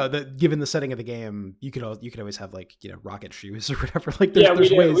 and it's, given the setting of the game, you could always have like, rocket shoes or whatever. Like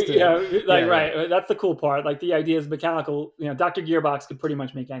there's ways to. Right. That's the cool part. Like the idea is mechanical, Dr. Gearbox could pretty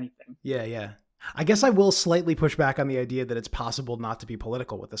much make anything. Yeah. Yeah. I guess I will slightly push back on the idea that it's possible not to be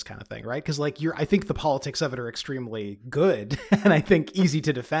political with this kind of thing, right? Because like I think the politics of it are extremely good and I think easy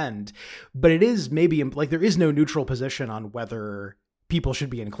to defend, but it is maybe like there is no neutral position on whether people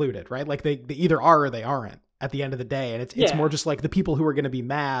should be included, right? Like they either are or they aren't at the end of the day. And it's more just like the people who are going to be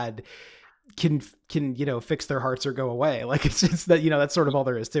mad can fix their hearts or go away. Like it's just that, that's sort of all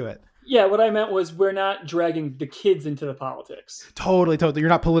there is to it. Yeah, what I meant was we're not dragging the kids into the politics. Totally. You're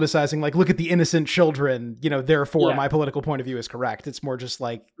not politicizing, like, look at the innocent children, therefore my political point of view is correct. It's more just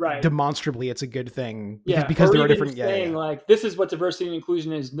like demonstrably it's a good thing because there are different saying like, this is what diversity and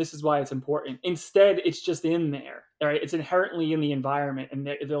inclusion is, and this is why it's important. Instead, it's just in there. All right, it's inherently in the environment, and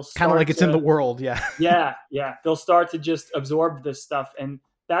they'll start kind of like it's in the world. Yeah. They'll start to just absorb this stuff, and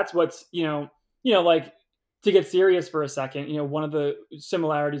that's what's like. To get serious for a second, one of the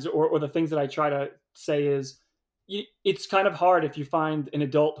similarities or the things that I try to say is it's kind of hard if you find an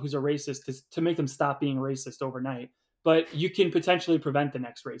adult who's a racist to make them stop being racist overnight. But you can potentially prevent the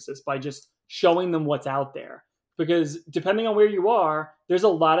next racist by just showing them what's out there. Because depending on where you are, there's a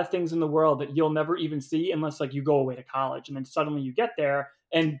lot of things in the world that you'll never even see unless like you go away to college. And then suddenly you get there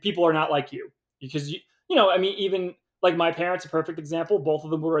and people are not like you. Because, even... Like my parents, a perfect example. Both of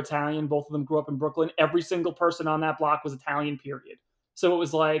them were Italian. Both of them grew up in Brooklyn. Every single person on that block was Italian, period. So it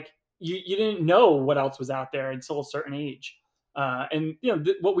was like you didn't know what else was out there until a certain age.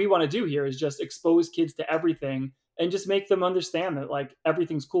 What we want to do here is just expose kids to everything and just make them understand that like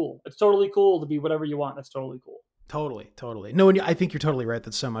everything's cool. It's totally cool to be whatever you want. That's totally cool. Totally. No, and I think you're totally right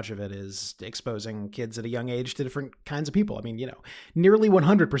that so much of it is exposing kids at a young age to different kinds of people. I mean, nearly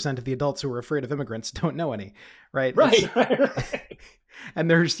 100% of the adults who are afraid of immigrants don't know any, right? Right.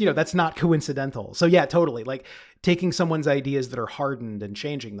 And there's, that's not coincidental. So yeah, totally. Like taking someone's ideas that are hardened and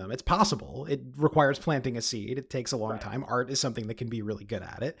changing them. It's possible. It requires planting a seed. It takes a long time. Art is something that can be really good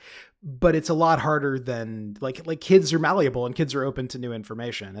at it, but it's a lot harder than like kids are malleable and kids are open to new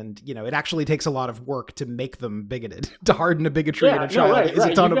information. And, it actually takes a lot of work to make them bigoted. To harden a bigotry in a child is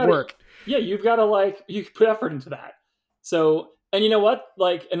a ton of work. Yeah. You've got to you put effort into that. So, and you know what?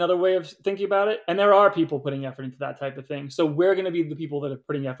 Like another way of thinking about it, and there are people putting effort into that type of thing. So we're going to be the people that are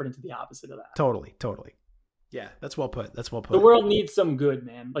putting effort into the opposite of that. Totally. Yeah, that's well put. The world needs some good,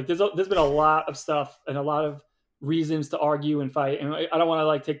 man. Like there's been a lot of stuff and a lot of reasons to argue and fight. And I don't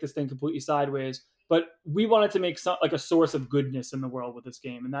want to take this thing completely sideways, but we wanted to make a source of goodness in the world with this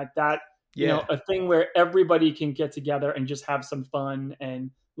game, and that a thing where everybody can get together and just have some fun and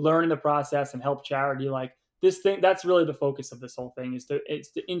learn in the process and help charity. Like this thing, that's really the focus of this whole thing is to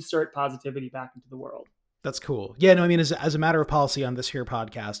insert positivity back into the world. That's cool. Yeah, no, I mean, as a matter of policy on this here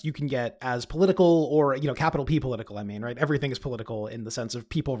podcast, you can get as political or, capital P political, I mean, right? Everything is political in the sense of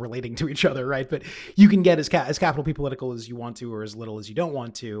people relating to each other, right? But you can get as capital P political as you want to or as little as you don't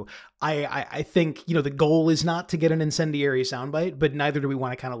want to. I think, the goal is not to get an incendiary soundbite, but neither do we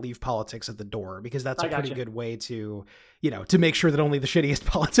want to kind of leave politics at the door because that's a pretty good way to, to make sure that only the shittiest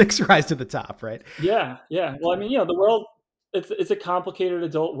politics rise to the top, right? Yeah. Well, I mean, the world... It's a complicated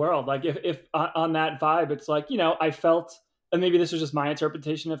adult world. Like if on that vibe, it's like, I felt, and maybe this was just my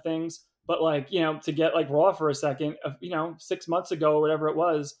interpretation of things, but to get raw for a second, 6 months ago or whatever it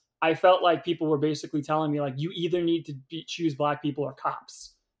was, I felt like people were basically telling me you either need to choose black people or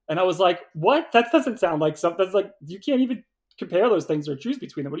cops. And I was like, what? That doesn't sound like something. That's you can't even compare those things or choose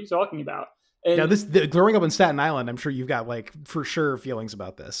between them. What are you talking about? And now, growing up in Staten Island, I'm sure you've got for sure feelings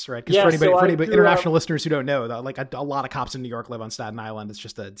about this, right? Because for anybody international listeners who don't know, that a lot of cops in New York live on Staten Island. It's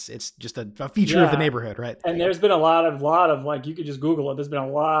just a feature of the neighborhood, right? And there's been a lot of you could just Google it. There's been a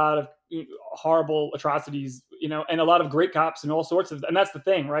lot of horrible atrocities, and a lot of great cops and all sorts of. And that's the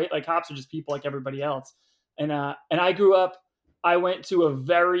thing, right? Cops are just people like everybody else. And I grew up. I went to a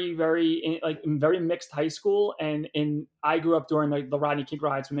very, very, very mixed high school, and I grew up during the Rodney King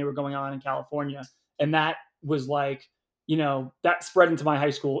riots when they were going on in California, and that was that spread into my high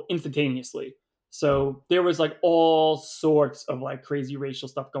school instantaneously. So there was all sorts of crazy racial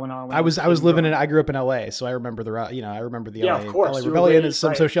stuff going on. I grew up in LA, so I remember the LA, of course, LA rebellion, as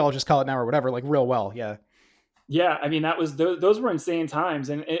some sociologists call it now or whatever, real well. Yeah. Yeah. I mean, those were insane times,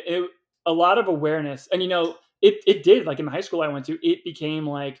 and it a lot of awareness, and It did, in the high school I went to, it became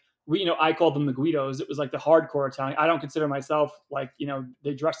I called them the Guidos. It was the hardcore Italian. I don't consider myself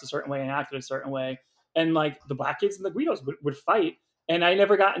they dressed a certain way and acted a certain way. And the black kids and the Guidos would fight. And I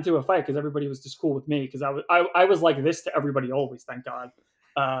never got into a fight because everybody was just cool with me because I was like this to everybody always, thank God.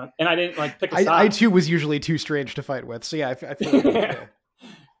 And I didn't pick a side. I too was usually too strange to fight with. So yeah, I feel like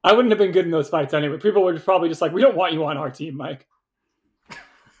I wouldn't have been good in those fights anyway. People were probably just we don't want you on our team, Mike.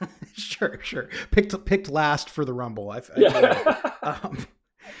 Sure. Picked last for the Rumble.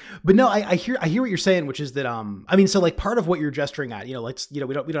 But no, I hear what you're saying, which is that I mean, so like part of what you're gesturing at, let's we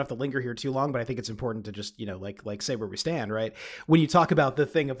don't have to linger here too long, but I think it's important to just like say where we stand, right? When you talk about the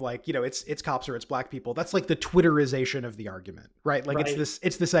thing of like it's cops or it's black people, that's like the Twitterization of the argument, right? Like Right.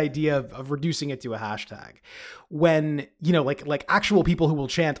 it's this idea of reducing it to a hashtag. When like actual people who will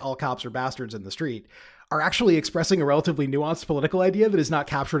chant all cops are bastards in the street are actually expressing a relatively nuanced political idea that is not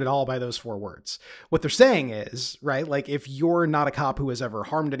captured at all by those four words. What they're saying is, right, like if you're not a cop who has ever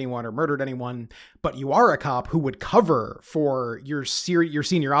harmed anyone or murdered anyone, but you are a cop who would cover for your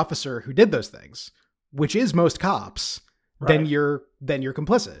senior officer who did those things, which is most cops, Right. then you're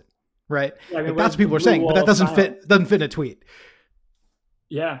complicit, right? Yeah, I mean, Like that's where's what people the are blue saying, but wall that of doesn't silence? fit in a tweet.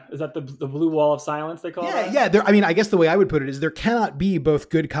 Yeah, is that the blue wall of silence they call that? Yeah. I mean, I guess the way I would put it is there cannot be both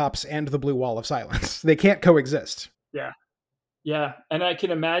good cops and the blue wall of silence. They can't coexist. Yeah. Yeah, and I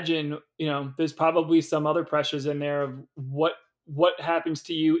can imagine, there's probably some other pressures in there of what happens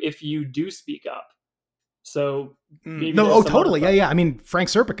to you if you do speak up. So maybe No, there's oh, some other totally. Yeah. I mean, Frank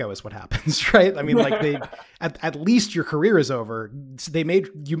Serpico is what happens, right? I mean, like at least your career is over.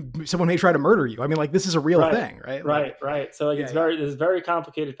 Someone may try to murder you. I mean, like this is a real Right. thing, right? Right. So like there's very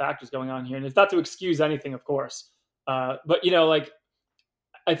complicated factors going on here, and it's not to excuse anything, of course. But like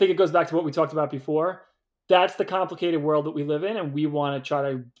I think it goes back to what we talked about before. That's the complicated world that we live in, and we want to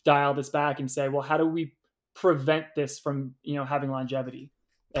try to dial this back and say, well, how do we prevent this from having longevity?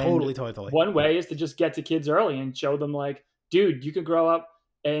 And Totally. one way is to just get to kids early and show them like, dude, you can grow up.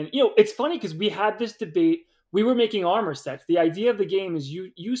 And it's funny because we had this debate. We were making armor sets. The idea of the game is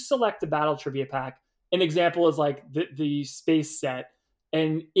you select a battle trivia pack. An example is like the space set,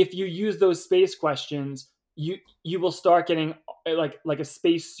 and if you use those space questions, you will start getting like a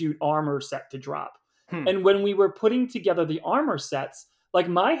spacesuit armor set to drop. And when we were putting together the armor sets, like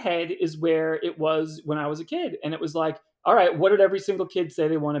my head is where it was when I was a kid, and it was like, all right, what did every single kid say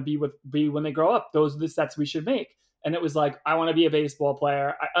they want to be when they grow up? Those are the sets we should make. And it was like, I want to be a baseball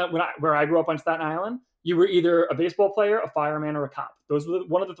player. Where I grew up on Staten Island, you were either a baseball player, a fireman, or a cop. Those were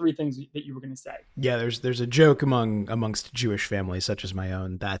one of the three things that you were going to say. Yeah, there's a joke amongst Jewish families such as my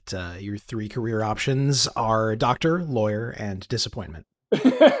own that your three career options are doctor, lawyer, and disappointment.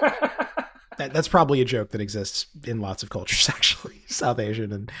 That's probably a joke that exists in lots of cultures, actually, South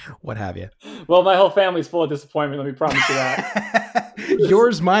Asian and what have you. Well, my whole family's full of disappointment. Let me promise you that.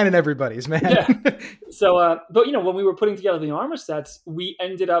 Yours, mine, and everybody's, man. Yeah. So, but when we were putting together the armor sets, we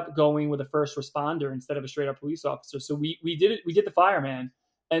ended up going with a first responder instead of a straight up police officer. So we did it. We did the fireman,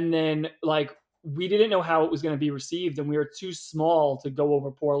 and then like we didn't know how it was going to be received, and we were too small to go over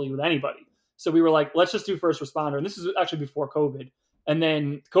poorly with anybody. So we were like, let's just do first responder. And this is actually before COVID. And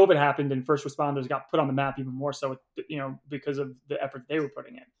then COVID happened, and first responders got put on the map even more so, because of the effort they were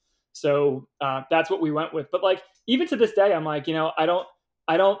putting in. So that's what we went with. But like even to this day, I'm like, I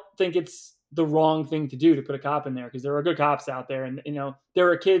don't think it's the wrong thing to do to put a cop in there, because there are good cops out there, and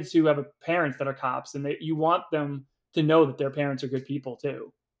there are kids who have parents that are cops, and you want them to know that their parents are good people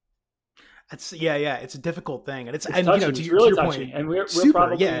too. It's a difficult thing, and it's touchy. To your point, and we're super,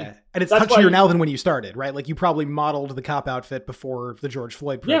 probably, and it's touchier now than when you started, right? Like you probably modeled the cop outfit before the George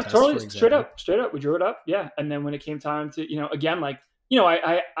Floyd protests. Yeah, totally, straight up, we drew it up, yeah. And then when it came time to, again, like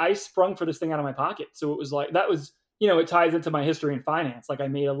I sprung for this thing out of my pocket, so it was like that was it ties into my history in finance. Like I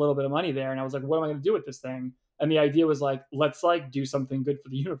made a little bit of money there, and I was like, what am I going to do with this thing? And the idea was like, let's like do something good for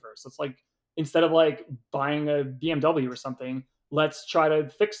the universe. Let's like instead of like buying a BMW or something, let's try to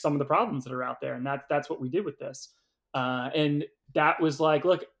fix some of the problems that are out there. And that's what we did with this. And that was like,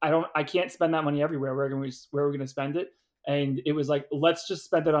 look, I can't spend that money everywhere. Where are we going to spend it? And it was like, let's just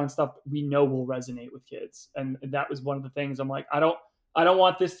spend it on stuff we know will resonate with kids. And that was one of the things I'm like, I don't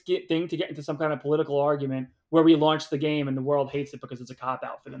want this thing to get into some kind of political argument where we launch the game and the world hates it because it's a cop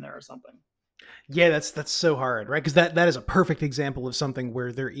outfit in there or something. Yeah, that's so hard, right? Because that is a perfect example of something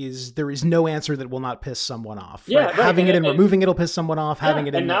where there is no answer that will not piss someone off. Yeah, right? Having it and removing it'll piss someone off. Having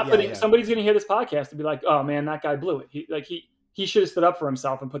it and not putting somebody's going to hear this podcast and be like, oh man, that guy blew it. He should have stood up for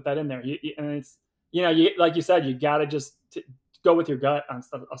himself and put that in there. And it's like you said, you got to just go with your gut on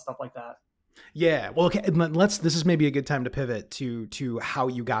stuff like that. Yeah, well, okay. This is maybe a good time to pivot to how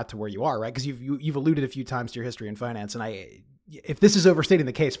you got to where you are, right? Because you've alluded a few times to your history in finance, and if this is overstating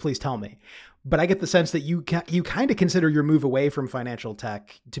the case, please tell me. But I get the sense that you kind of consider your move away from financial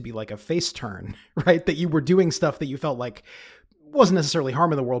tech to be like a face turn, right? That you were doing stuff that you felt like wasn't necessarily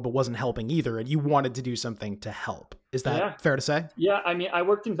harming the world, but wasn't helping either, and you wanted to do something to help. Is that fair to say? Yeah, I mean, I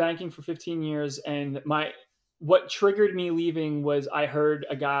worked in banking for 15 years, and what triggered me leaving was I heard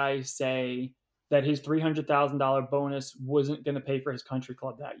a guy say that his $300,000 bonus wasn't going to pay for his country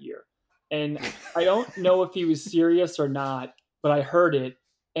club that year. And I don't know if he was serious or not, but I heard it.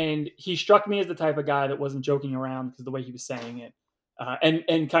 And he struck me as the type of guy that wasn't joking around because of the way he was saying it,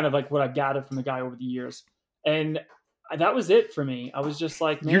 and kind of like what I've gathered from the guy over the years. And that was it for me. I was just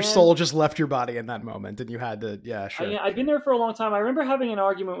like, Your man, soul just left your body in that moment, and you had to, yeah, sure. I've been there for a long time. I remember having an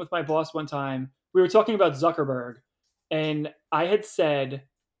argument with my boss one time. We were talking about Zuckerberg, and I had said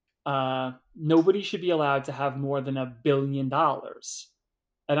nobody should be allowed to have more than $1 billion.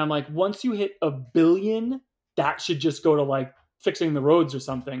 And I'm like, once you hit $1 billion, that should just go to like fixing the roads or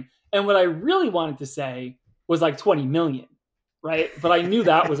something. And what I really wanted to say was like 20 million, right? But I knew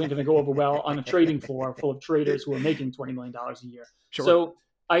that wasn't going to go over well on a trading floor full of traders who are making $20 million a year. Sure. So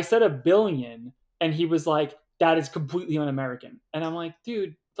I said $1 billion, and he was like, that is completely un-American. And I'm like,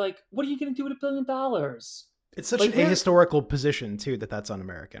 dude, like, what are you going to do with $1 billion? It's such like, an ahistorical position too that's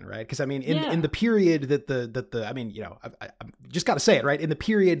un-American, right? Because I mean, in the period that the I mean, you know, I just got to say it, right? In the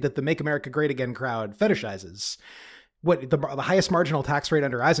period that the "Make America Great Again" crowd fetishizes, what the highest marginal tax rate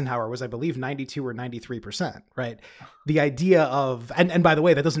under Eisenhower was, I believe, 92 or 93%, right? The idea of, and by the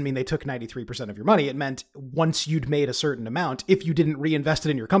way, that doesn't mean they took 93% of your money. It meant once you'd made a certain amount, if you didn't reinvest it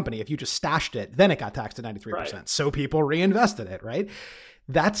in your company, if you just stashed it, then it got taxed at 93%. Right. So people reinvested it, right?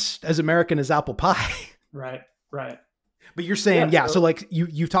 That's as American as apple pie. Right. But you're saying, so like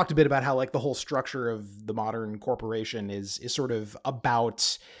you've talked a bit about how like the whole structure of the modern corporation is sort of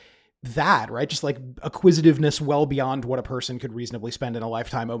about that, right? Just like acquisitiveness well beyond what a person could reasonably spend in a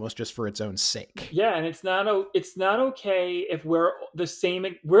lifetime, almost just for its own sake. Yeah, and it's not okay if we're the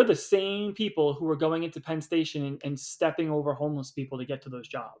same people who are going into Penn Station and stepping over homeless people to get to those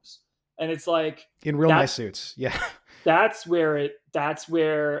jobs. And it's like in real nice suits. Yeah. That's where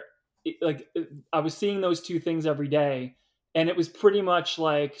I was seeing those two things every day. And it was pretty much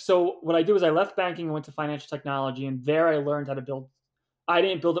like, so what I did was I left banking and went to financial technology. And there I learned how to build. I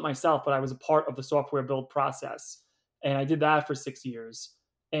didn't build it myself, but I was a part of the software build process. And I did that for 6 years.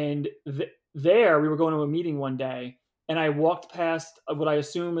 And there we were going to a meeting one day, and I walked past what I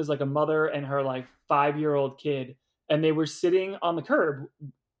assume is like a mother and her like 5-year-old kid. And they were sitting on the curb,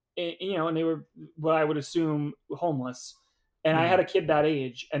 you know, and they were what I would assume homeless. And I had a kid that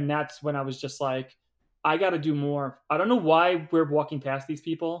age. And that's when I was just like, I got to do more. I don't know why we're walking past these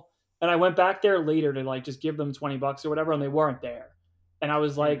people. And I went back there later to like just give them $20 or whatever, and they weren't there. And I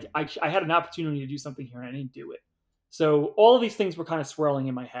was like, I had an opportunity to do something here, and I didn't do it. So all of these things were kind of swirling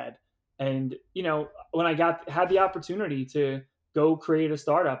in my head. And, you know, when I had the opportunity to go create a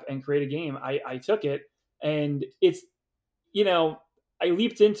startup and create a game, I took it. And it's, you know, I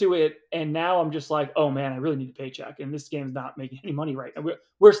leaped into it, and now I'm just like, oh man, I really need a paycheck. And this game's not making any money right now.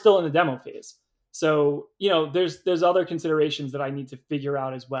 We're still in the demo phase. So, you know, there's other considerations that I need to figure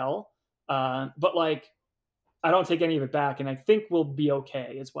out as well. But like, I don't take any of it back, and I think we'll be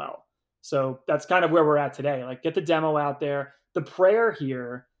okay as well. So that's kind of where we're at today. Like, get the demo out there. The prayer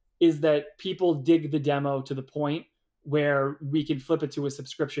here is that people dig the demo to the point where we can flip it to a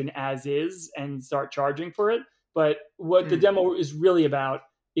subscription as is and start charging for it. But what the demo is really about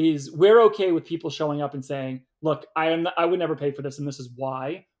is we're okay with people showing up and saying, look, I would never pay for this, and this is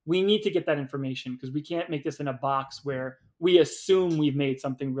why. We need to get that information, because we can't make this in a box where we assume we've made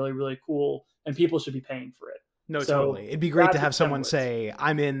something really, really cool and people should be paying for it. No, totally. It'd be great to have someone say,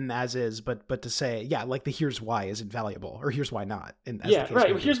 I'm in as is, but to say, yeah, like the here's why isn't valuable, or here's why not. Yeah,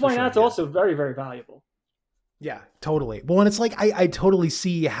 right. Here's why not. It's also very, very valuable. Yeah, totally. Well, and it's like, I totally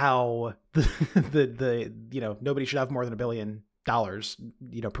see how the you know, nobody should have more than $1 billion,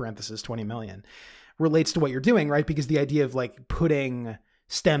 you know, parenthesis 20 million, relates to what you're doing, right? Because the idea of like putting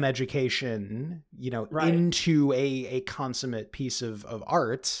STEM education, you know, into a consummate piece of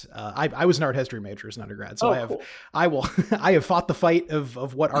art. I was an art history major as an undergrad, so I have fought the fight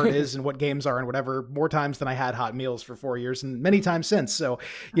of what art is and what games are and whatever more times than I had hot meals for 4 years, and many times since. So,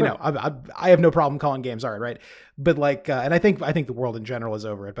 you know, I have no problem calling games art, right? But like, and I think the world in general is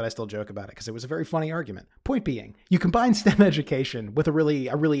over it, but I still joke about it because it was a very funny argument. Point being, you combine STEM education with a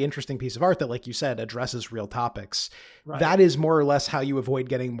really interesting piece of art that, like you said, addresses real topics. Right. That is more or less how you avoid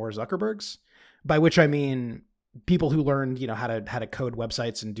getting more Zuckerbergs, by which I mean people who learned, you know, how to code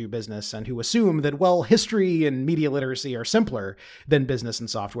websites and do business, and who assume that, well, history and media literacy are simpler than business and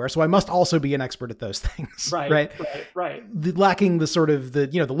software, so I must also be an expert at those things. Right. Lacking the sort of the,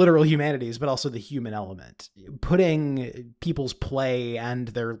 you know, the literal humanities, but also the human element. Putting people's play and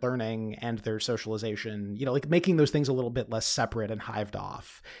their learning and their socialization, you know, like making those things a little bit less separate and hived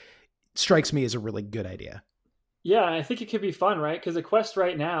off, strikes me as a really good idea. Yeah, I think it could be fun, right? Because the quest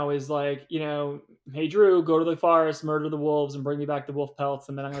right now is like, you know, hey, Drew, go to the forest, murder the wolves, and bring me back the wolf pelts,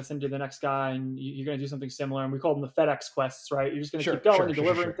 and then I'm going to send you the next guy, and you're going to do something similar. And we call them the FedEx quests, right? You're just going to keep going and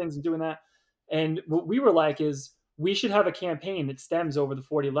delivering things and doing that. And what we were like is, we should have a campaign that stems over the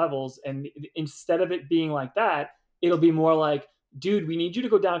 40 levels. And instead of it being like that, it'll be more like, dude, we need you to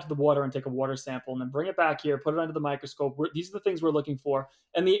go down to the water and take a water sample and then bring it back here, put it under the microscope. These are the things we're looking for.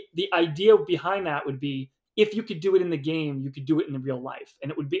 And the idea behind that would be, if you could do it in the game, you could do it in the real life. And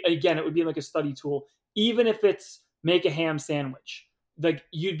it would be, again, it would be like a study tool, even if it's make a ham sandwich. Like,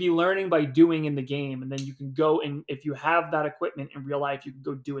 you'd be learning by doing in the game. And then you can go, and if you have that equipment in real life, you can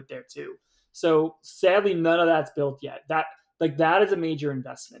go do it there too. So sadly, none of that's built yet. That is a major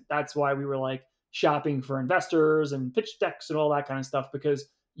investment. That's why we were like shopping for investors and pitch decks and all that kind of stuff, because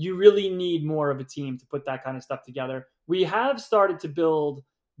you really need more of a team to put that kind of stuff together. We have started to build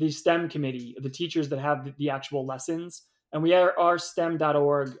the STEM committee, the teachers that have the actual lessons, and we are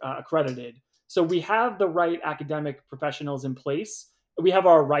STEM.org accredited. So we have the right academic professionals in place. We have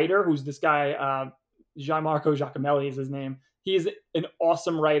our writer, who's this guy, Gianmarco Giacomelli is his name. He's an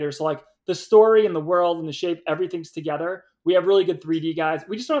awesome writer. So like the story and the world and the shape, everything's together. We have really good 3D guys.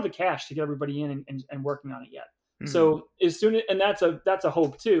 We just don't have the cash to get everybody in and working on it yet. Mm-hmm. So as soon as, and that's a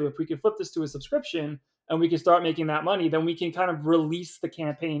hope too. If we can flip this to a subscription and we can start making that money, then we can kind of release the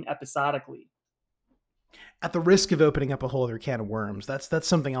campaign episodically. At the risk of opening up a whole other can of worms, that's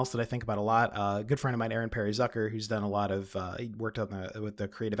something else that I think about a lot. A good friend of mine, Aaron Perry Zucker, who's done a lot of, he worked with the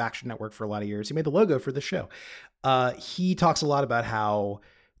Creative Action Network for a lot of years. He made the logo for the show. He talks a lot about how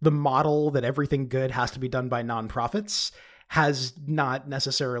the model that everything good has to be done by nonprofits has not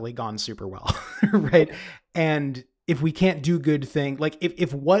necessarily gone super well, right? And if we can't do good things, like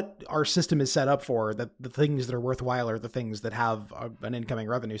if what our system is set up for, that the things that are worthwhile are the things that have an incoming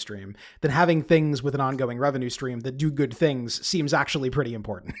revenue stream, then having things with an ongoing revenue stream that do good things seems actually pretty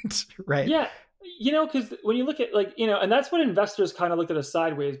important, right? Yeah. Because when you look at and that's when investors kind of looked at us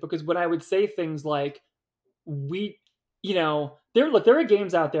sideways, because when I would say things like, there are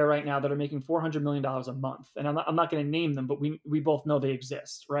games out there right now that are making $400 million a month, and I'm not going to name them, but we both know they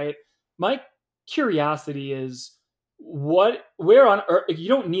exist, right? My curiosity is, where on earth, you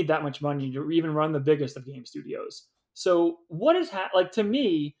don't need that much money to even run the biggest of game studios. So what is to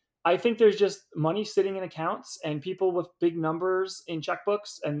me, I think there's just money sitting in accounts and people with big numbers in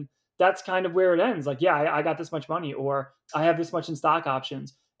checkbooks, and that's kind of where it ends. Like, yeah, I got this much money, or I have this much in stock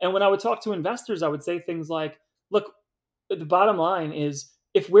options. And when I would talk to investors, I would say things like, look, the bottom line is,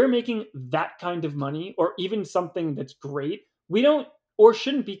 if we're making that kind of money, or even something that's great, we don't or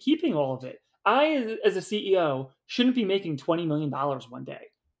shouldn't be keeping all of it. I, as a CEO, shouldn't be making $20 million one day,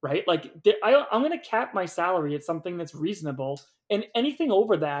 right? Like, I'm going to cap my salary at something that's reasonable, and anything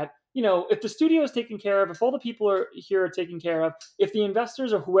over that, if the studio is taken care of, if all the people here are taken care of, if the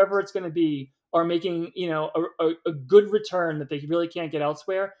investors or whoever it's going to be are making, a good return that they really can't get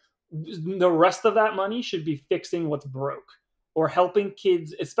elsewhere, the rest of that money should be fixing what's broke or helping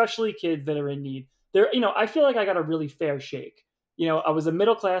kids, especially kids that are in need. I feel like I got a really fair shake. I was a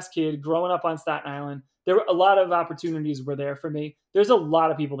middle-class kid growing up on Staten Island. There were a lot of opportunities were there for me. There's a lot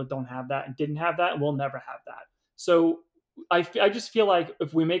of people that don't have that and didn't have that and will never have that. So I just feel like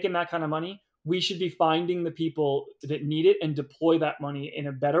if we're making that kind of money, we should be finding the people that need it and deploy that money in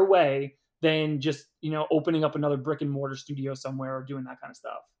a better way than just, opening up another brick and mortar studio somewhere or doing that kind of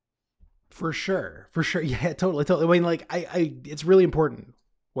stuff. For sure. Yeah, totally. I mean, like, I it's really important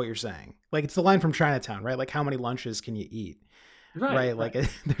what you're saying. Like, it's the line from Chinatown, right? Like, how many lunches can you eat? Right. Like,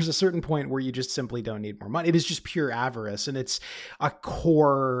 there's a certain point where you just simply don't need more money. It is just pure avarice. And it's a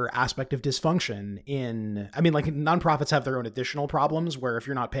core aspect of dysfunction like, nonprofits have their own additional problems where if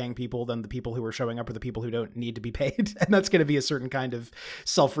you're not paying people, then the people who are showing up are the people who don't need to be paid. And that's going to be a certain kind of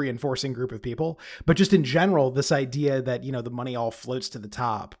self-reinforcing group of people. But just in general, this idea that, the money all floats to the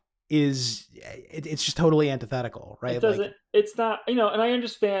top it's just totally antithetical, right? It doesn't, it's not, and I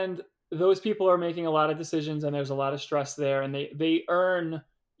understand those people are making a lot of decisions and there's a lot of stress there, and they earn,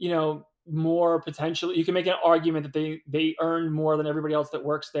 more potentially. You can make an argument that they earn more than everybody else that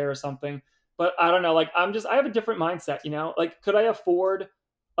works there or something. But I don't know, like, I have a different mindset, like, could I afford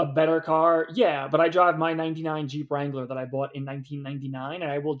a better car? Yeah, but I drive my 99 Jeep Wrangler that I bought in 1999,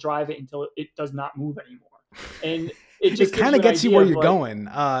 and I will drive it until it does not move anymore. And it kind of gets you where you're going.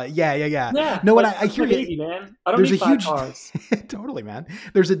 Yeah. No, what I hear you, man. I don't need 5 cars. Totally, man.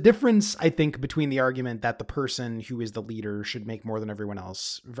 There's a difference, I think, between the argument that the person who is the leader should make more than everyone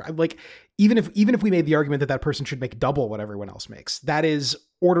else. Like, even if we made the argument that person should make double what everyone else makes, that is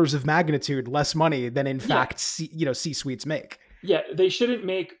orders of magnitude less money than in fact, C-suites make. Yeah, they shouldn't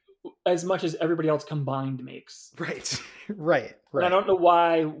make as much as everybody else combined makes. Right. And I don't know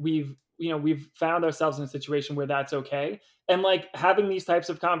why we've found ourselves in a situation where that's okay. And like, having these types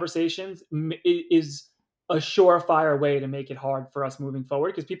of conversations is a surefire way to make it hard for us moving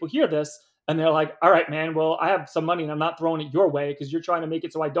forward, because people hear this and they're like, all right, man, well, I have some money and I'm not throwing it your way because you're trying to make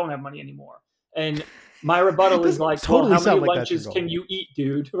it so I don't have money anymore. And my rebuttal is like, totally well, how many like lunches can you eat,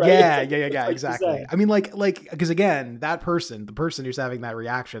 dude? Right? Yeah, exactly. I mean, like, because again, the person who's having that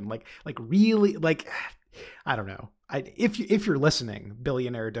reaction, like really, like, I don't know. If you're listening,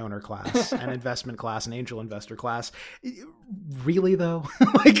 billionaire donor class and investment class and angel investor class, really though,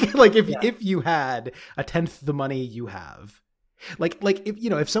 like if you had a tenth the money you have, like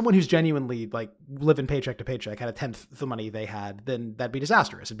if someone who's genuinely like living paycheck to paycheck had a tenth the money they had, then that'd be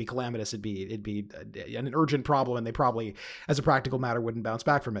disastrous. It'd be calamitous. It'd be an urgent problem, and they probably, as a practical matter, wouldn't bounce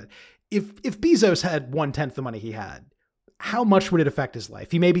back from it. If Bezos had 1/10 the money he had, how much would it affect his life?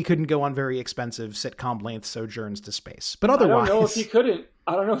 He maybe couldn't go on very expensive sitcom-length sojourns to space, but otherwise, I don't know if he couldn't.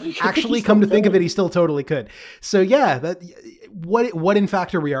 Actually, come to think of it, he still totally could. So yeah, what in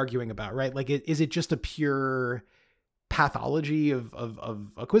fact are we arguing about, right? Like, is it just a pure pathology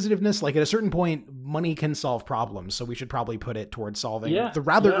of acquisitiveness? Like, at a certain point, money can solve problems, so we should probably put it towards solving the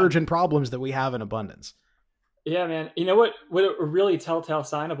rather urgent problems that we have in abundance. Yeah, man. You know what a really telltale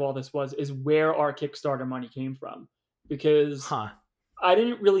sign of all this is where our Kickstarter money came from. Because I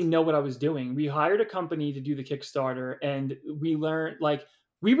didn't really know what I was doing. We hired a company to do the Kickstarter, and we learned, like,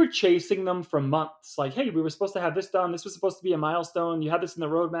 we were chasing them for months. Like, hey, we were supposed to have this done. This was supposed to be a milestone. You had this in the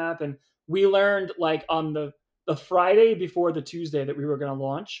roadmap. And we learned, like, on the Friday before the Tuesday that we were going to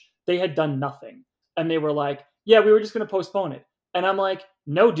launch, they had done nothing. And they were like, yeah, we were just going to postpone it. And I'm like,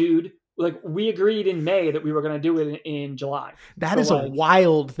 no, dude. Like, we agreed in May that we were going to do it in July. That is a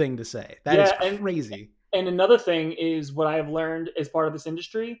wild thing to say. That is crazy. And another thing is, what I have learned as part of this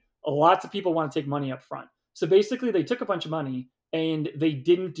industry, lots of people want to take money up front. So basically they took a bunch of money and they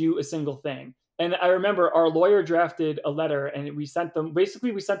didn't do a single thing. And I remember our lawyer drafted a letter, and we sent them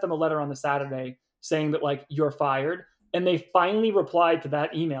a letter on the Saturday saying that, like, you're fired. And they finally replied to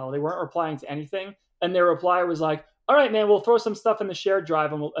that email. They weren't replying to anything. And their reply was like, all right, man, we'll throw some stuff in the shared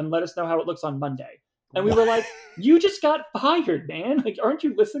drive and let us know how it looks on Monday. And we were like, you just got fired, man. Like, aren't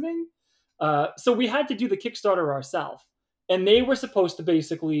you listening? So we had to do the Kickstarter ourselves, and they were supposed to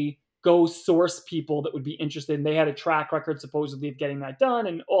basically go source people that would be interested. And they had a track record supposedly of getting that done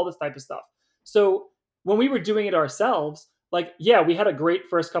and all this type of stuff. So when we were doing it ourselves, like, yeah, we had a great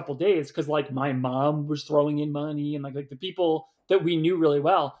first couple days because, like, my mom was throwing in money and like the people that we knew really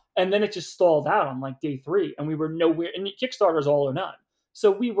well. And then it just stalled out on like day 3, and we were nowhere. And Kickstarter is all or none.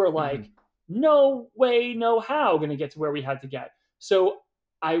 So we were like, no way, no how going to get to where we had to get. So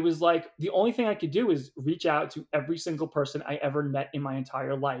I was like, the only thing I could do is reach out to every single person I ever met in my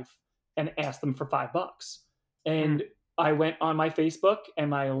entire life and ask them for $5. And I went on my Facebook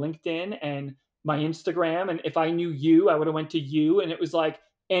and my LinkedIn and my Instagram. And if I knew you, I would have went to you. And it was like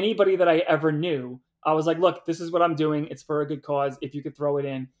anybody that I ever knew. I was like, look, this is what I'm doing. It's for a good cause. If you could throw it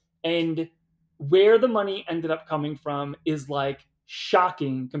in. And where the money ended up coming from is like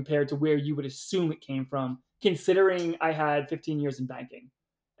shocking compared to where you would assume it came from, considering I had 15 years in banking.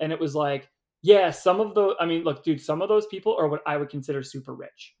 And it was like, yeah, some of those people are what I would consider super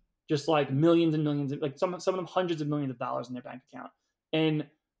rich, just like millions and millions, like some of them hundreds of millions of dollars in their bank account. And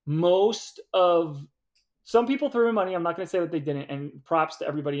some people threw in money. I'm not going to say that they didn't. And props to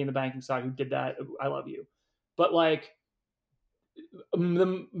everybody in the banking side who did that. I love you. But like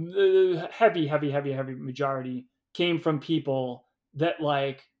the heavy majority came from people that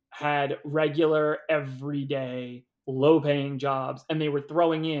like had regular, everyday, low-paying jobs, and they were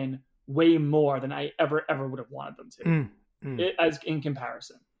throwing in way more than I ever would have wanted them to, as in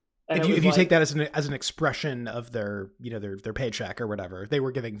comparison. And if you take that as an expression of their paycheck or whatever, they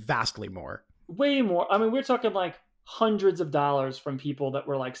were giving vastly more, way more. I mean, we're talking like hundreds of dollars from people that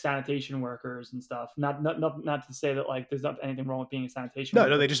were like sanitation workers and stuff. Not to say that like there's not anything wrong with being a sanitation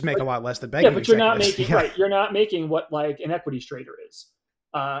worker. No, they just make a lot less than banking. Yeah, but you're not making right. You're not making what like an equities trader is.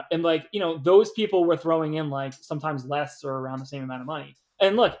 And like, those people were throwing in like sometimes less or around the same amount of money.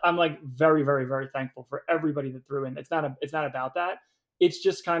 And look, I'm like very, very, very thankful for everybody that threw in. It's not about that. It's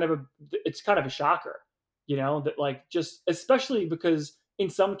just kind of a shocker, that like, just especially because in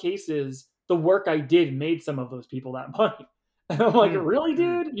some cases the work I did made some of those people that money. And I'm like, really,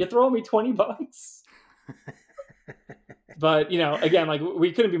 dude, you're throwing me $20? But, again, like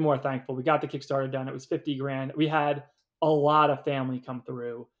we couldn't be more thankful. We got the Kickstarter done. It was $50,000. We had a lot of family come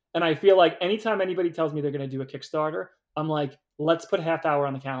through. And I feel like anytime anybody tells me they're going to do a Kickstarter, I'm like, let's put a half hour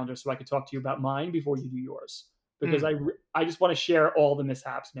on the calendar so I can talk to you about mine before you do yours. Because I just want to share all the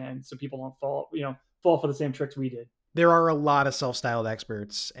mishaps, man. So people don't fall for the same tricks we did. There are a lot of self-styled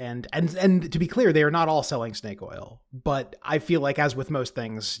experts, and to be clear, they are not all selling snake oil. But I feel like, as with most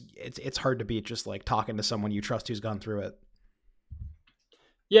things, it's hard to beat just like talking to someone you trust who's gone through it.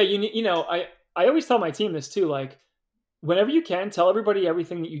 Yeah, I always tell my team this too. Like, whenever you can, tell everybody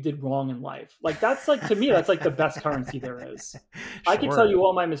everything that you did wrong in life. Like, that's like, to me, that's like the best currency there is. Sure. I can tell you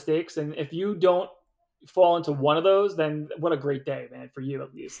all my mistakes, and if you don't fall into one of those, then what a great day, man, for you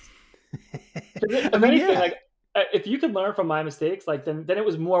at least. If anything, yeah. Like, if you could learn from my mistakes, like then it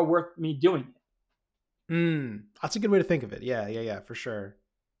was more worth me doing it. That's a good way to think of it. Yeah, for sure.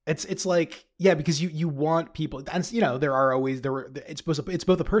 It's like, yeah, because you want people, and it's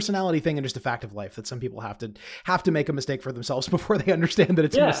both a personality thing and just a fact of life that some people have to make a mistake for themselves before they understand that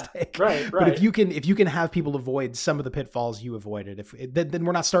it's a mistake. Right. But if you can have people avoid some of the pitfalls you avoided, then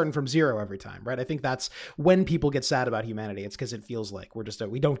we're not starting from zero every time, right? I think that's when people get sad about humanity. It's because it feels like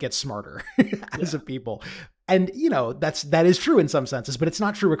we don't get smarter as a people. And that is true in some senses, but it's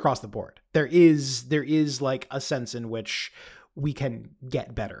not true across the board. There is like a sense in which we can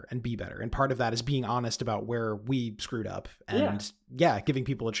get better and be better. And part of that is being honest about where we screwed up and giving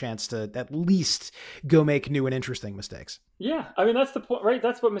people a chance to at least go make new and interesting mistakes. Yeah. I mean, that's the point, right?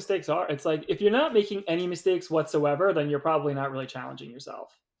 That's what mistakes are. It's like, if you're not making any mistakes whatsoever, then you're probably not really challenging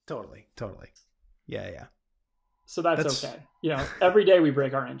yourself. Totally. Yeah. So that's okay. Every day we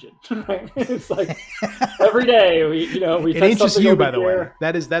break our engine, right? It's like every day we it ain't just you, by the way.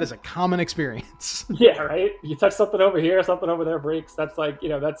 That is a common experience. Yeah, right. You touch something over here, something over there breaks. That's like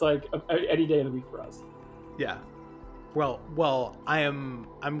any day of the week for us. Yeah. Well, I'm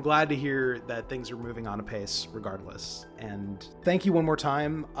glad to hear that things are moving on apace regardless. And thank you one more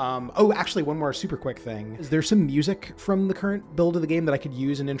time. Actually, one more super quick thing. Is there some music from the current build of the game that I could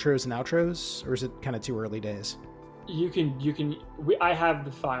use in intros and outros, or is it kind of too early days? I have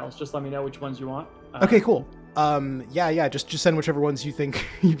the files. Just let me know which ones you want. Okay, cool. Just send whichever ones you think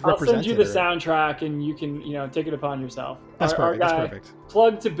you've represented. I'll send you the soundtrack, and you can, take it upon yourself. That's perfect.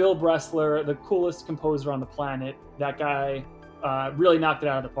 Plug to Bill Bressler, the coolest composer on the planet. That guy really knocked it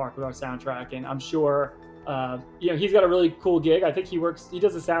out of the park with our soundtrack, and I'm sure, he's got a really cool gig. I think he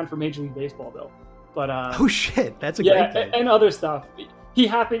does the sound for Major League Baseball, Bill. But oh shit, that's a great thing. And other stuff.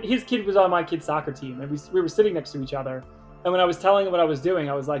 His kid was on my kid's soccer team, and we were sitting next to each other. And when I was telling him what I was doing,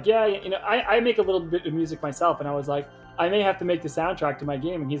 I was like, I make a little bit of music myself. And I was like, I may have to make the soundtrack to my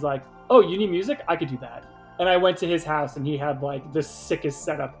game. And he's like, oh, you need music? I could do that. And I went to his house, and he had like the sickest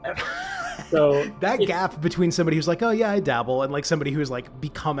setup ever. So that gap between somebody who's like, oh yeah, I dabble, and like somebody who's like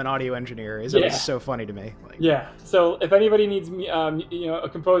become an audio engineer is always so funny to me. So if anybody needs a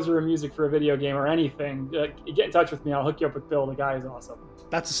composer of music for a video game or anything, get in touch with me. I'll hook you up with Bill. The guy is awesome.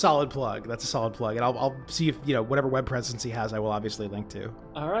 That's a solid plug. And I'll see if whatever web presence he has, I will obviously link to.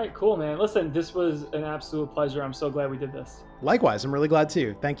 All right, cool, man. Listen, this was an absolute pleasure. I'm so glad we did this. Likewise, I'm really glad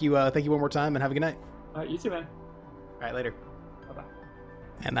too. Thank you one more time, and have a good night. All right, you too, man. All right, later. Bye-bye.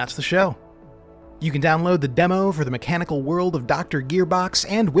 And that's the show. You can download the demo for The Mechanical World of Dr. Gearbox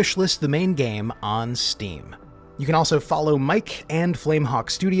and wishlist the main game on Steam. You can also follow Mike and Flamehawk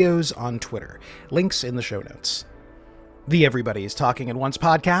Studios on Twitter. Links in the show notes. The Everybody's Talking at Once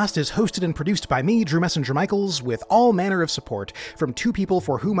podcast is hosted and produced by me, Drew Messenger Michaels, with all manner of support from two people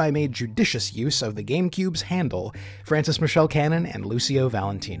for whom I made judicious use of the GameCube's handle, Francis Michelle Cannon and Lucio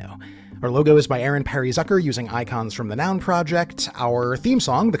Valentino. Our logo is by Aaron Perry Zucker using icons from the Noun Project. Our theme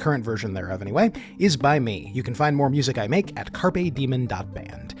song, the current version thereof anyway, is by me. You can find more music I make at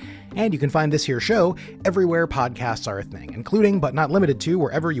carpedemon.band. And you can find this here show everywhere podcasts are a thing, including, but not limited to,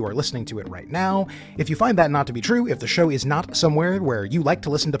 wherever you are listening to it right now. If you find that not to be true, if the show is not somewhere where you like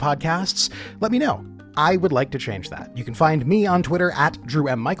to listen to podcasts, let me know. I would like to change that. You can find me on Twitter at Drew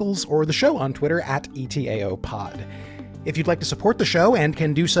M. Michaels, or the show on Twitter at ETAOpod. If you'd like to support the show and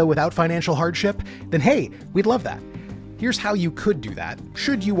can do so without financial hardship, then hey, we'd love that. Here's how you could do that,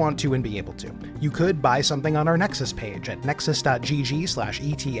 should you want to and be able to. You could buy something on our Nexus page at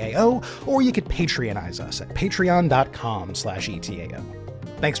nexus.gg/ETAO, or you could Patreonize us at patreon.com/ETAO.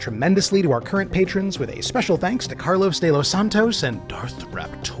 Thanks tremendously to our current patrons, with a special thanks to Carlos de los Santos and Darth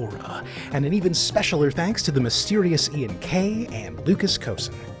Raptora, and an even specialer thanks to the mysterious Ian K. and Lucas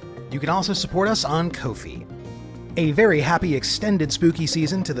Cosin. You can also support us on Ko-fi. A very happy extended spooky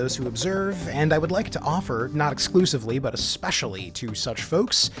season to those who observe, and I would like to offer, not exclusively, but especially to such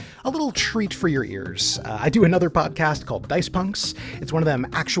folks, a little treat for your ears. I do another podcast called Dice Punks. It's one of them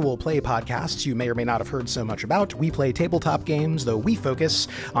actual play podcasts you may or may not have heard so much about. We play tabletop games, though we focus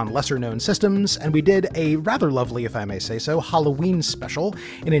on lesser-known systems, and we did a rather lovely, if I may say so, Halloween special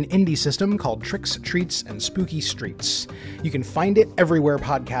in an indie system called Tricks, Treats, and Spooky Streets. You can find it everywhere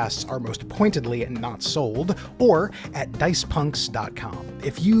podcasts are most pointedly not sold, or or at dicepunks.com.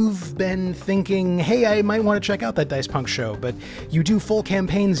 If you've been thinking, hey, I might want to check out that Dice Punk show, but you do full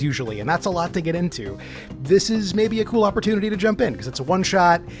campaigns usually, and that's a lot to get into, this is maybe a cool opportunity to jump in, because it's a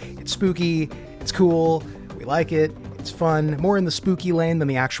one-shot, it's spooky, it's cool, we like it, it's fun, more in the spooky lane than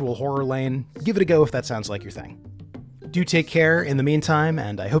the actual horror lane. Give it a go if that sounds like your thing. Do take care in the meantime,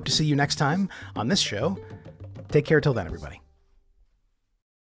 and I hope to see you next time on this show. Take care till then, everybody.